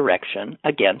insurrection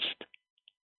against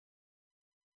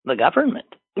the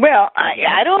government. Well,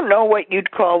 I don't know what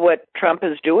you'd call what Trump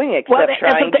is doing, except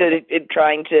trying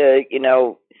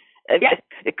to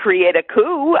create a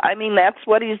coup. I mean, that's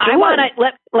what he's doing.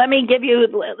 Let me give you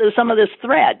some of this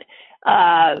thread.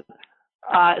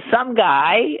 Some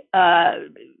guy,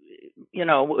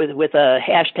 with a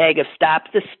hashtag of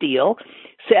Stop the Steal,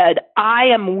 said, "I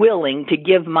am willing to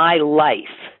give my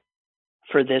life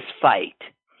for this fight."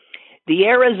 The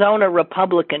Arizona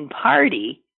Republican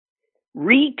Party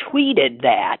retweeted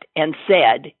that and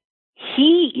said,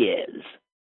 "He is.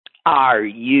 Are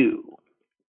you?"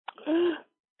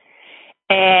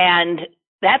 And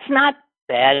that's not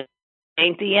bad.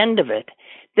 Ain't the end of it.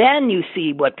 Then you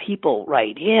see what people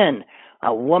write in.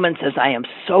 A woman says, "I am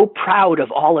so proud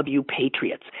of all of you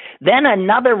patriots." Then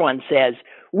another one says,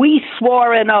 "We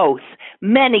swore an oath,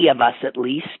 many of us at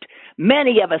least.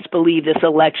 Many of us believe this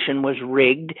election was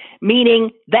rigged,"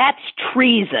 meaning that's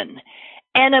treason.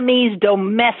 Enemies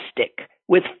domestic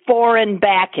with foreign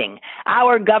backing.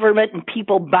 Our government and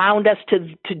people bound us to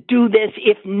do this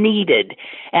if needed,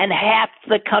 and half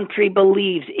the country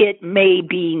believes it may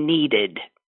be needed.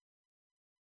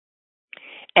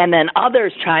 And then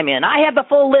others chime in. I have the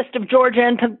full list of Georgia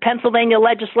and Pennsylvania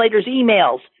legislators'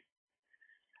 emails.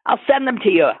 I'll send them to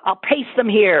you. I'll paste them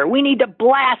here. We need to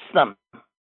blast them.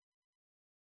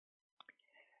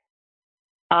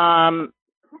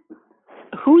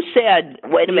 Who said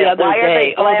Wait a minute, the other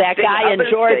day, that guy in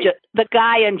Georgia, the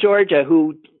guy in Georgia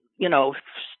who,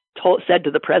 said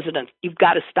to the president, "You've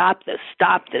got to stop this.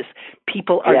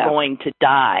 People are going to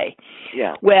die."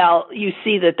 Yeah. Well, you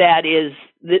see that is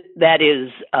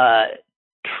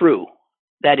true.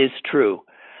 That is true.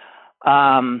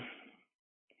 Well,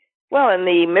 and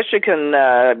the Michigan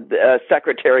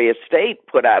Secretary of State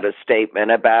put out a statement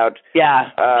about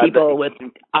people with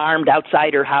armed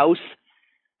outside her house.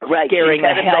 scaring the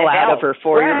hell out of her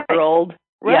 4-year-old.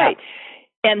 Right.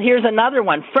 Yeah. And here's another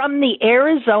one from the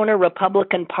Arizona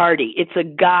Republican Party. It's a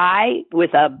guy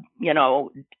with a,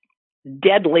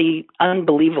 deadly,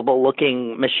 unbelievable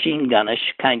looking machine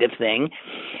gun-ish kind of thing.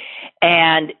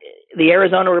 And the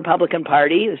Arizona Republican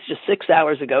Party, this just 6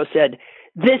 hours ago, said,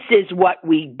 "This is what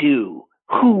we do,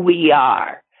 who we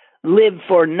are. Live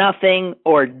for nothing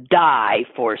or die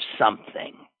for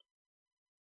something."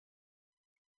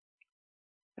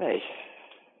 Hey.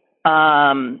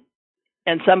 And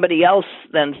somebody else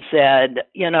then said,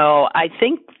 I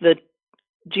think the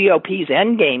GOP's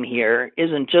endgame here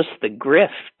isn't just the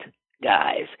grift,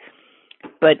 guys,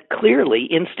 but clearly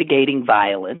instigating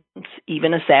violence,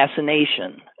 even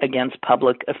assassination against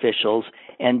public officials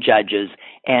and judges,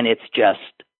 and it's just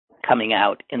coming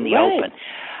out in the open.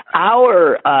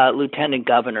 Our Lieutenant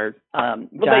Governor, John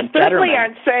they certainly Fetterman,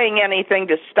 aren't saying anything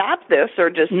to stop this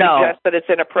or just suggest that it's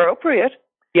inappropriate.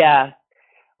 Yeah.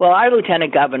 Well, our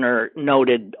Lieutenant Governor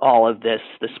noted all of this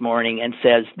morning and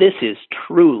says this is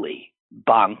truly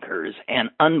bonkers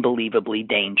and unbelievably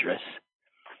dangerous.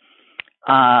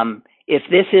 If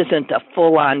this isn't a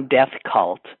full-on death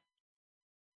cult,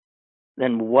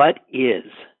 then what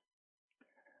is?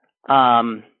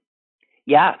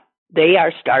 They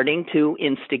are starting to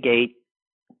instigate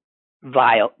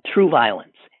true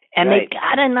violence. And they've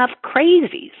got enough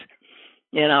crazies,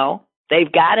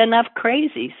 They've got enough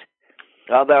crazies.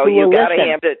 Although you got to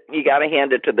hand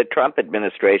it to the Trump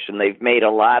administration. They've made a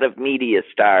lot of media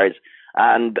stars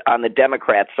on the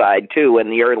Democrat side too,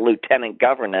 and your Lieutenant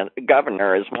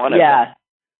Governor is one of them. Yeah,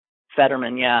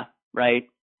 Fetterman. Yeah, right.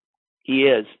 He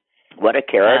is. What a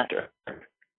character.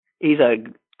 He's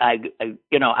I've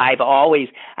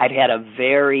had a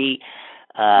very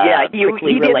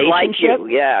prickly he relationship. Didn't like you.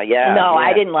 Yeah. No,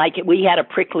 I didn't like it. We had a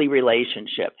prickly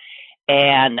relationship,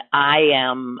 and I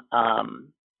am.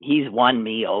 He's won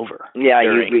me over. Yeah,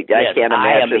 I can't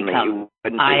imagine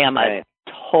I am a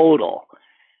total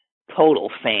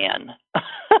fan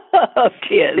of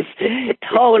his.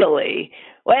 Totally.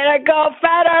 Way to go,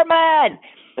 Fetterman!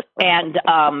 And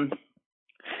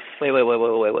wait.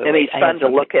 And he's fun to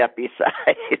look at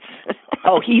besides.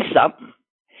 Oh, he's something.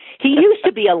 He used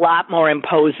to be a lot more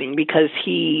imposing because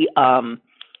he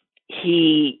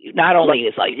not only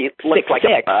is like he looks like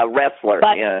a wrestler,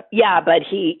 but but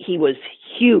he was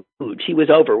huge. He was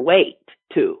overweight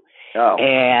too. Oh.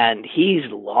 And he's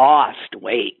lost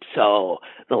weight. So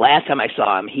the last time I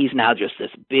saw him, he's now just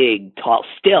this big, tall,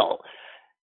 still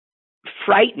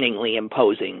frighteningly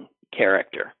imposing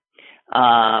character.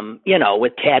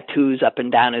 With tattoos up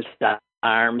and down his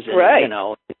arms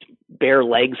and bare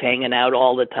legs hanging out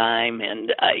all the time,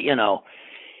 and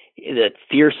that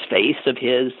fierce face of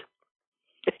his.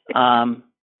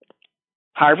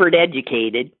 Harvard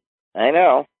educated. I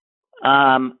know.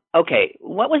 Okay,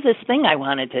 what was this thing I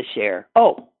wanted to share?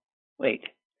 Oh, wait.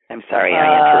 I'm sorry, I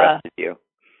interrupted you.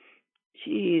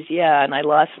 Geez, yeah, and I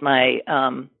lost my...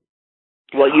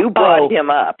 Well, you brought him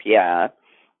up, yeah.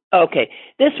 Okay,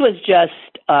 this was just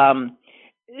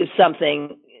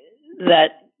something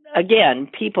that, again,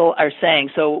 people are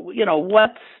saying, so,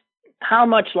 how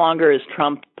much longer does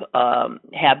Trump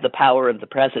have the power of the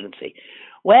presidency?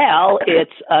 Well,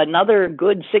 it's another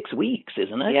good 6 weeks,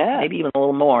 isn't it? Yeah. Maybe even a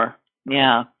little more.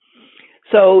 Yeah.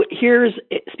 So here's,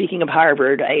 speaking of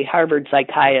Harvard, a Harvard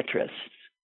psychiatrist.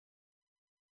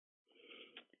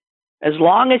 As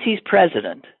long as he's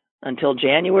president until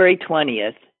January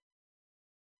 20th,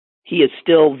 he is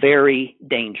still very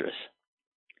dangerous.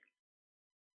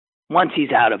 Once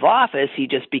he's out of office, he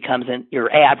just becomes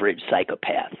your average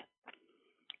psychopath.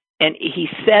 And he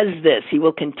says this, he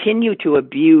will continue to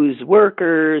abuse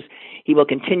workers, he will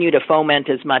continue to foment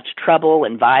as much trouble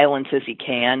and violence as he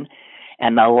can,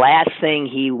 and the last thing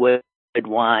he would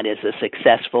want is a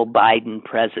successful Biden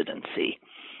presidency.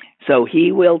 So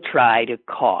he will try to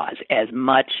cause as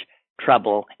much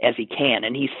trouble as he can,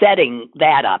 and he's setting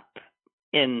that up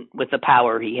with the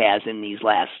power he has in these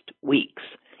last weeks.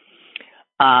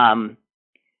 And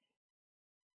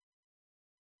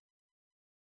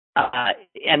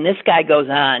this guy goes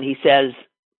on, he says,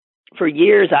 for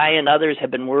years, I and others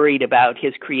have been worried about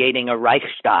his creating a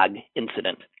Reichstag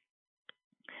incident,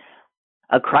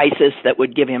 a crisis that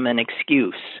would give him an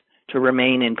excuse to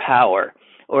remain in power,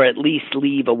 or at least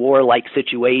leave a warlike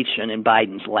situation in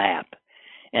Biden's lap.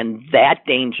 And that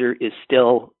danger is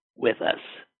still with us.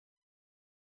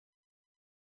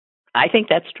 I think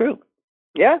that's true.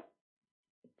 Yeah,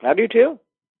 I do too.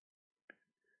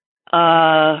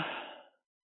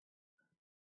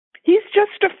 He's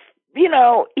just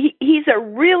he's a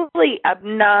really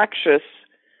obnoxious,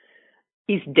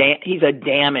 He's a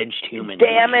damaged human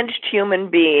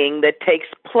being that takes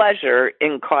pleasure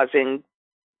in causing,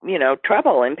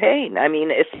 trouble and pain. I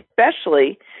mean,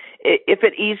 especially if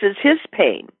it eases his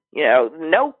pain.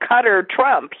 No cutter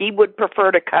Trump. He would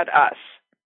prefer to cut us.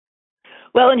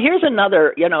 Well, and here's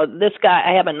another, this guy,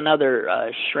 I have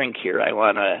another shrink here I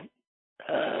want to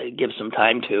give some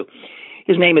time to.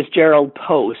 His name is Gerald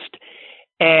Post,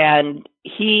 and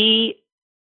he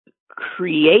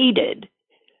created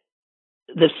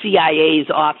the CIA's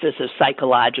Office of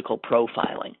Psychological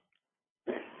Profiling.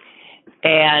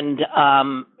 And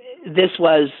this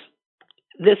was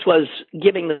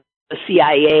giving the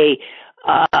CIA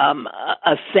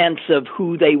a sense of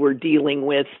who they were dealing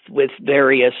with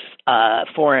various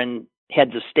foreign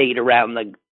heads of state around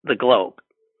the globe.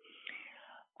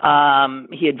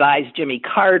 He advised Jimmy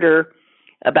Carter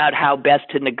about how best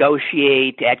to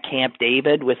negotiate at Camp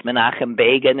David with Menachem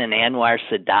Begin and Anwar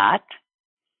Sadat.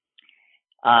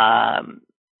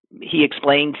 He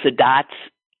explained Sadat's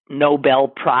Nobel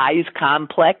Prize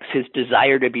complex, his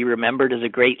desire to be remembered as a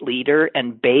great leader,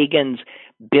 and Begin's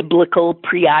biblical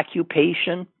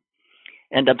preoccupation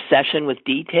and obsession with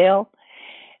detail.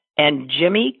 And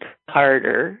Jimmy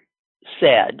Carter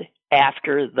said,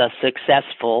 after the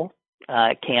successful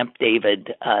Camp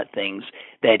David things,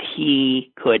 that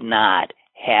he could not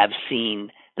have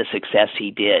seen the success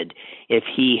he did if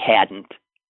he hadn't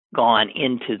gone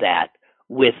into that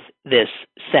with this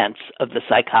sense of the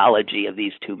psychology of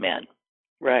these two men.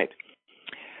 Right.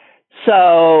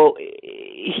 So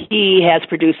he has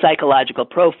produced psychological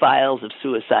profiles of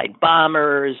suicide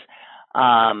bombers.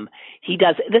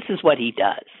 This is what he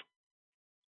does.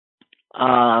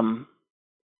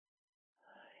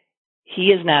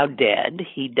 He is now dead.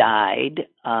 He died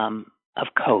of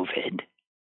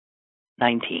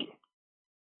COVID-19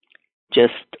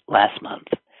 just last month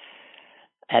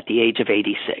at the age of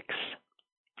 86.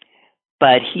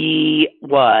 But he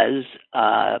was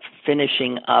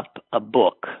finishing up a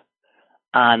book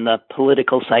on the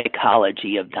political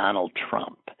psychology of Donald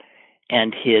Trump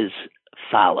and his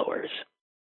followers.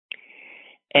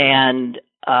 And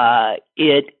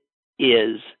it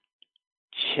is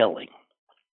chilling.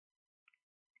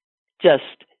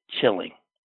 Just chilling.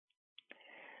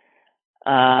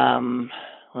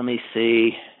 Let me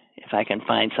see if I can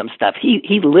find some stuff.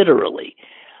 He literally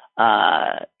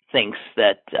thinks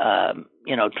that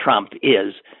Trump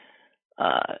is,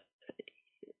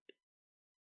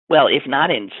 if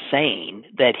not insane,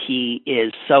 that he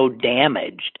is so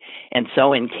damaged and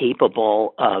so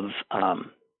incapable of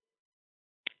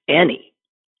any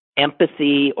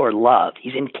empathy or love.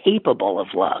 He's incapable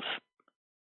of love.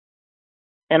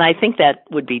 And I think that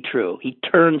would be true. He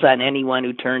turns on anyone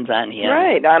who turns on him.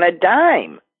 Right, on a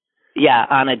dime. Yeah,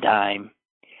 on a dime.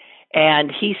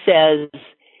 And he says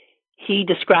he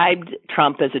described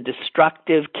Trump as a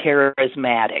destructive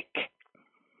charismatic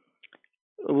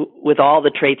with all the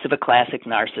traits of a classic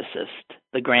narcissist,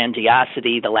 the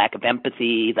grandiosity, the lack of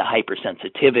empathy, the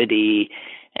hypersensitivity,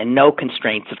 and no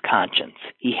constraints of conscience.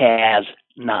 He has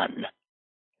none.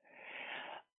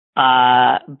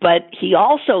 But he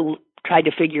also tried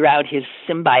to figure out his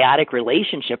symbiotic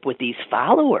relationship with these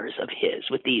followers of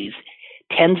his, with these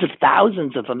tens of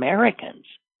thousands of Americans.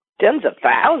 Tens of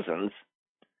thousands?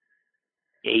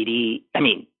 Million.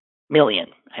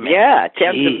 Yeah,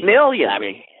 tens of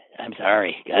millions. I'm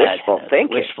sorry. God,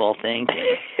 Wishful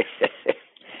thinking.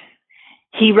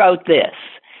 He wrote this: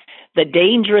 the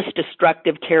dangerous,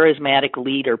 destructive, charismatic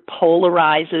leader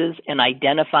polarizes and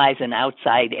identifies an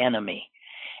outside enemy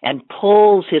and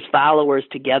pulls his followers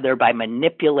together by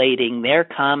manipulating their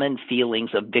common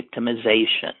feelings of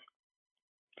victimization.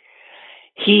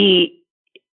 He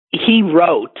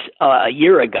wrote a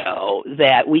year ago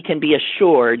that we can be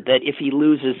assured that if he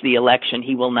loses the election,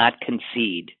 he will not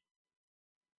concede.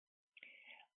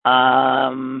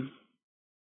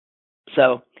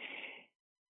 So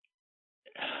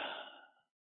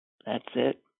that's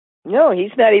it. No,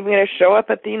 he's not even going to show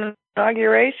up at the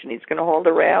inauguration. He's going to hold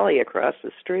a rally across the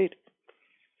street.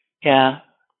 Yeah.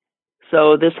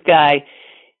 So this guy,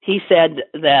 he said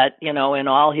that, in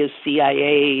all his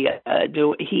CIA,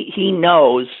 he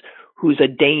knows who's a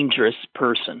dangerous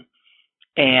person.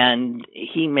 And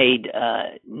he made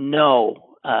there's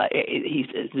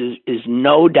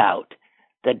no doubt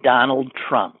that Donald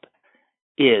Trump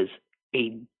is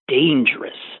a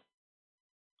dangerous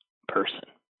person.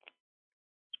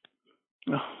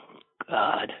 Oh,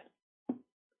 God.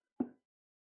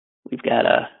 We've got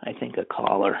a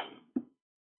caller.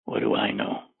 What do I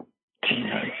know?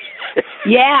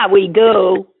 Yeah, we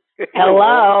do.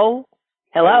 Hello.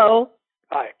 Hello.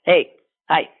 Hi. Hey.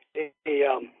 Hi.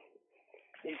 You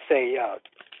say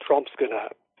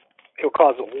he'll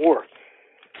cause a war.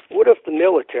 What if the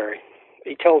military,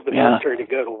 he tells the military to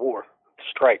go to war,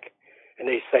 strike, and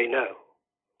they say no?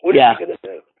 What is he going to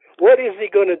do? What is he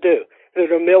going to do? They're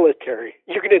the military.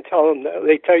 You're going to tell them no.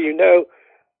 They tell you no.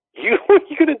 What are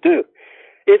you going to do?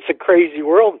 It's a crazy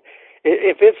world.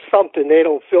 If it's something they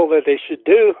don't feel that they should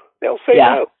do, they'll say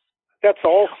no. That's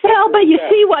all. Well, but you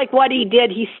see, like what he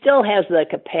did, he still has the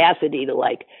capacity to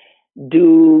like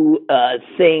do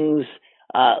things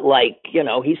like, you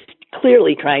know, he's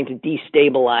clearly trying to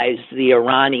destabilize the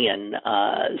Iranian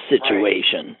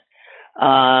situation,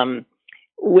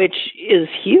 which is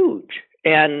huge.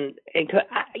 And,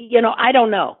 you know, I don't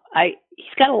know.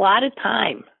 He's got a lot of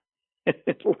time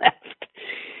left.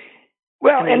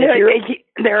 Well, and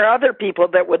there are other people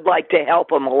that would like to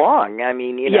help him along. I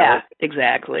mean, you know. Yeah,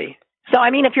 exactly. So, I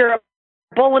mean, if you're a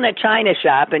bull in a china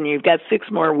shop and you've got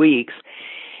 6 more weeks,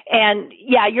 and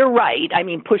yeah, you're right. I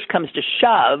mean, push comes to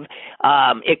shove,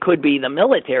 it could be the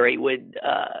military would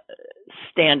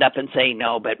stand up and say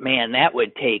no, but man, that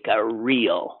would take a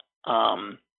real,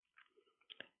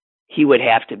 he would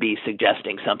have to be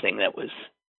suggesting something that was,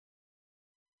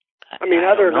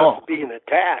 other than us being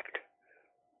attacked.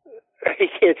 He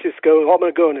can't just go, I'm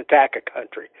going to go and attack a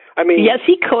country. I mean, yes,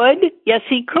 he could. Yes,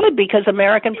 he could, because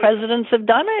American presidents have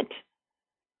done it.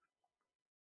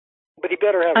 But he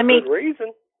better have a good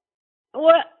reason.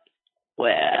 What?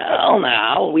 Well,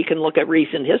 now we can look at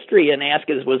recent history and ask: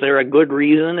 was there a good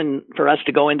reason for us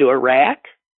to go into Iraq?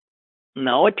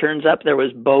 No, it turns up there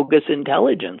was bogus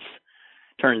intelligence.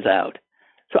 Turns out.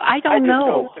 So I don't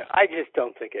know. I just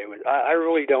don't think they would. I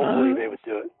really don't believe they would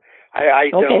do it. I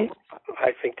don't.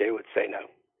 I think they would say no.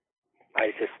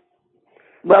 They've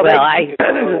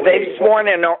sworn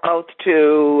an oath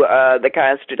to the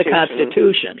Constitution. The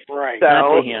Constitution, right? So,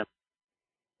 not to him.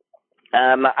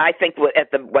 I think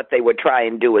what they would try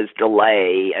and do is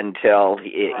delay until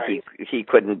he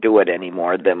couldn't do it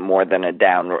anymore. More than a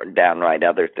downright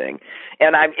other thing.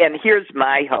 And here's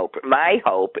my hope. My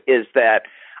hope is that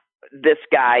this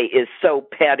guy is so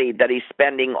petty that he's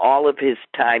spending all of his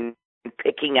time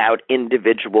picking out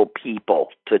individual people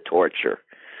to torture.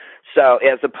 So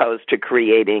as opposed to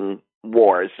creating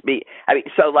wars. There's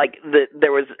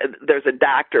a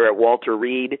doctor at Walter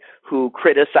Reed who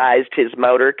criticized his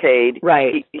motorcade.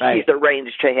 Right. He's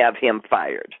arranged to have him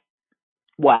fired.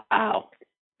 Wow.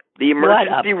 The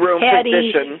emergency room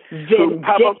physician who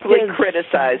publicly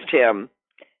criticized him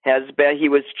he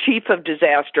was chief of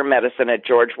disaster medicine at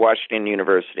George Washington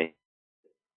University.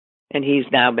 And he's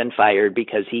now been fired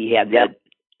because he had the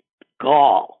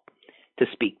gall to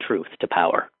speak truth to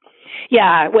power.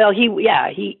 Yeah, well,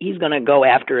 he's going to go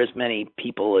after as many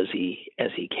people as he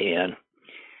can.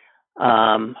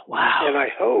 Wow. And I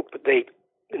hope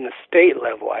in the state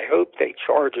level, I hope they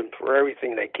charge him for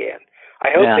everything they can. I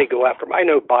hope they go after him. I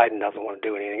know Biden doesn't want to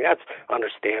do anything. That's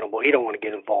understandable. He don't want to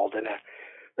get involved in that.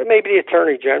 But maybe the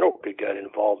Attorney General could get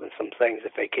involved in some things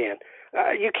if they can.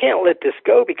 You can't let this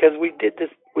go because we did this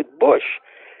with Bush.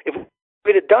 If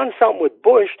we'd have done something with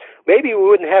Bush, maybe we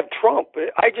wouldn't have Trump.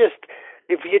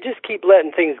 If you just keep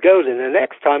letting things go, then the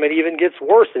next time it even gets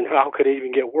worse. And how could it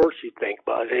even get worse, you'd think?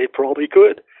 But it probably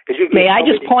could. May I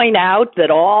just point out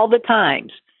that all the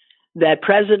times that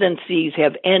presidencies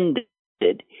have ended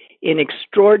in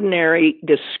extraordinary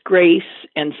disgrace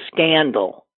and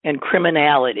scandal and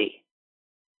criminality,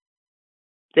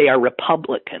 they are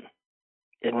Republican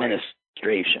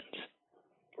administrations.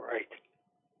 Right.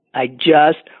 I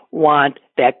just want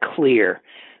that clear.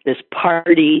 This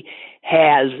party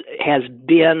has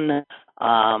been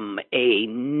a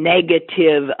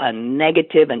negative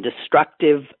and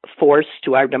destructive force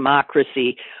to our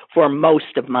democracy for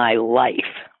most of my life.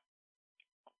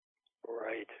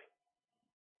 Right.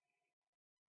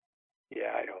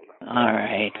 Yeah, I don't know. All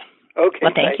right. Okay.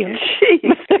 Well, thank you.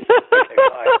 Okay,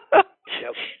 bye.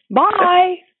 Yep.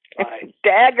 Bye. Bye.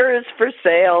 Daggers for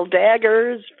sale.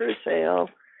 Daggers for sale.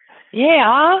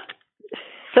 Yeah.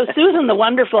 So Susan, the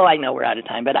wonderful, I know we're out of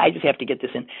time, but I just have to get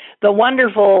this in. The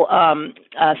wonderful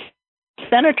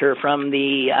senator from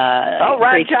the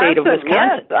great state of Wisconsin.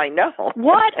 Yes, I know.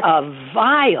 What a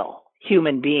vile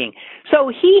human being. So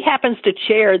he happens to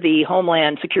chair the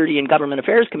Homeland Security and Government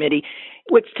Affairs Committee,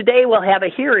 which today will have a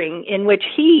hearing in which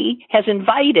he has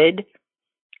invited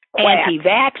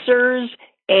anti-vaxxers,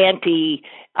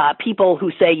 people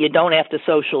who say you don't have to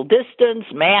social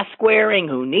distance, mask wearing,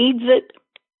 who needs it.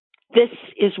 This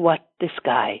is what this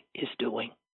guy is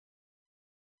doing.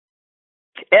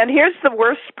 And here's the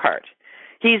worst part.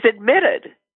 He's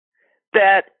admitted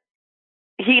that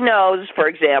he knows, for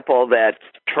example, that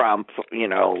Trump,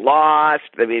 lost.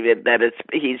 I mean,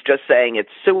 he's just saying it's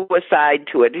suicide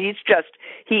to it.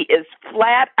 He is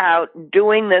flat out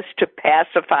doing this to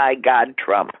pacify God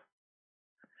Trump.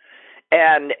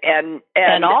 And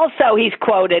also he's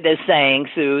quoted as saying,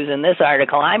 Suze, in this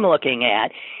article I'm looking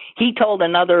at, he told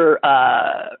another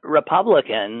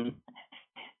Republican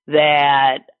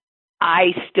that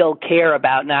I still care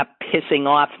about not pissing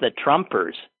off the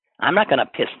Trumpers. I'm not going to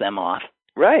piss them off.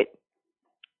 Right.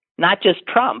 Not just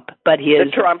Trump, but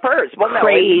his the Trumpers. Well, no,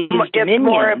 it's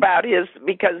more about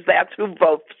because that's who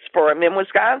votes for him in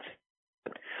Wisconsin.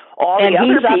 All the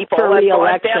other people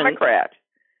are Democrat.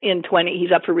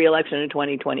 He's up for re-election in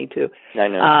 2022. I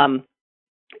know.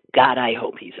 God, I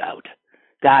hope he's out.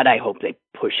 God, I hope they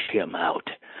push him out.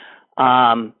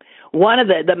 One of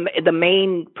the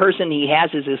main person he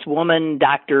has is this woman,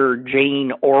 Dr.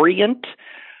 Jane Orient,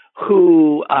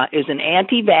 who is an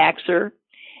anti-vaxxer,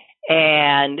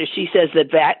 and she says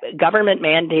that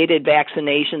government-mandated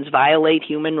vaccinations violate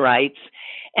human rights,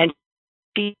 and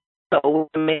she's a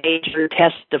major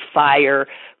testifier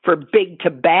for big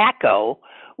tobacco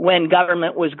when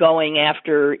government was going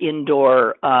after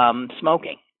indoor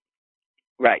smoking.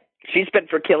 Right. She's been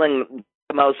for killing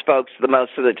most folks the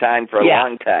most of the time for a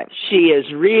long time. She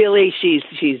is really, she's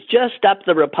just up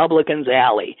the Republicans'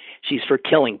 alley. She's for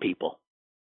killing people.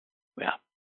 Yeah.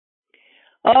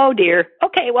 Oh, dear.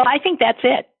 Okay, well, I think that's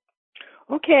it.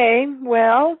 Okay,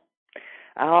 well,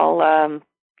 I'll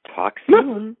talk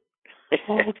soon.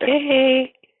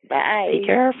 Okay. Bye. Be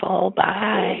careful.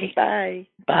 Bye. Bye.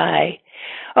 Bye.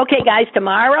 Okay, guys,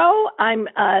 tomorrow I'm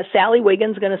Sally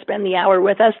Wiggins going to spend the hour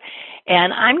with us,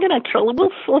 and I'm going to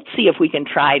let's see if we can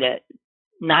try to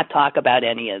not talk about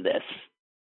any of this.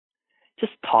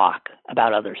 Just talk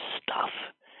about other stuff.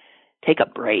 Take a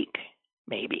break,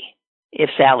 maybe, if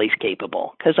Sally's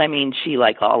capable, because I mean, she,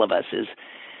 like all of us,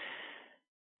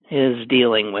 is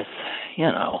dealing with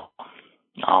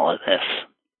all of this.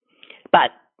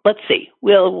 But let's see.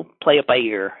 We'll play it by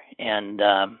ear, and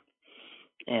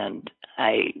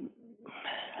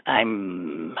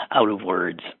I'm out of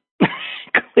words.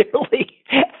 Clearly.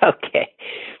 Okay.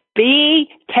 Be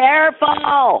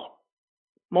careful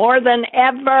more than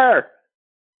ever.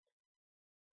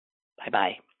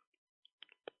 Bye-bye.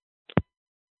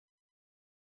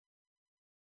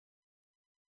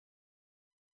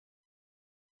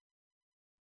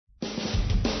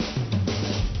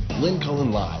 Lynn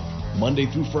Cullen Live, Monday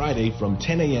through Friday from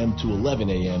 10 a.m. to 11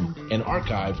 a.m. and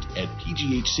archived at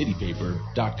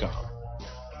pghcitypaper.com.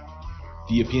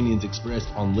 The opinions expressed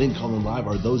on Lynn Cullen Live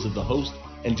are those of the host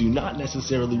and do not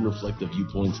necessarily reflect the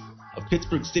viewpoints of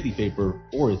Pittsburgh City Paper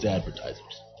or its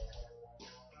advertisers.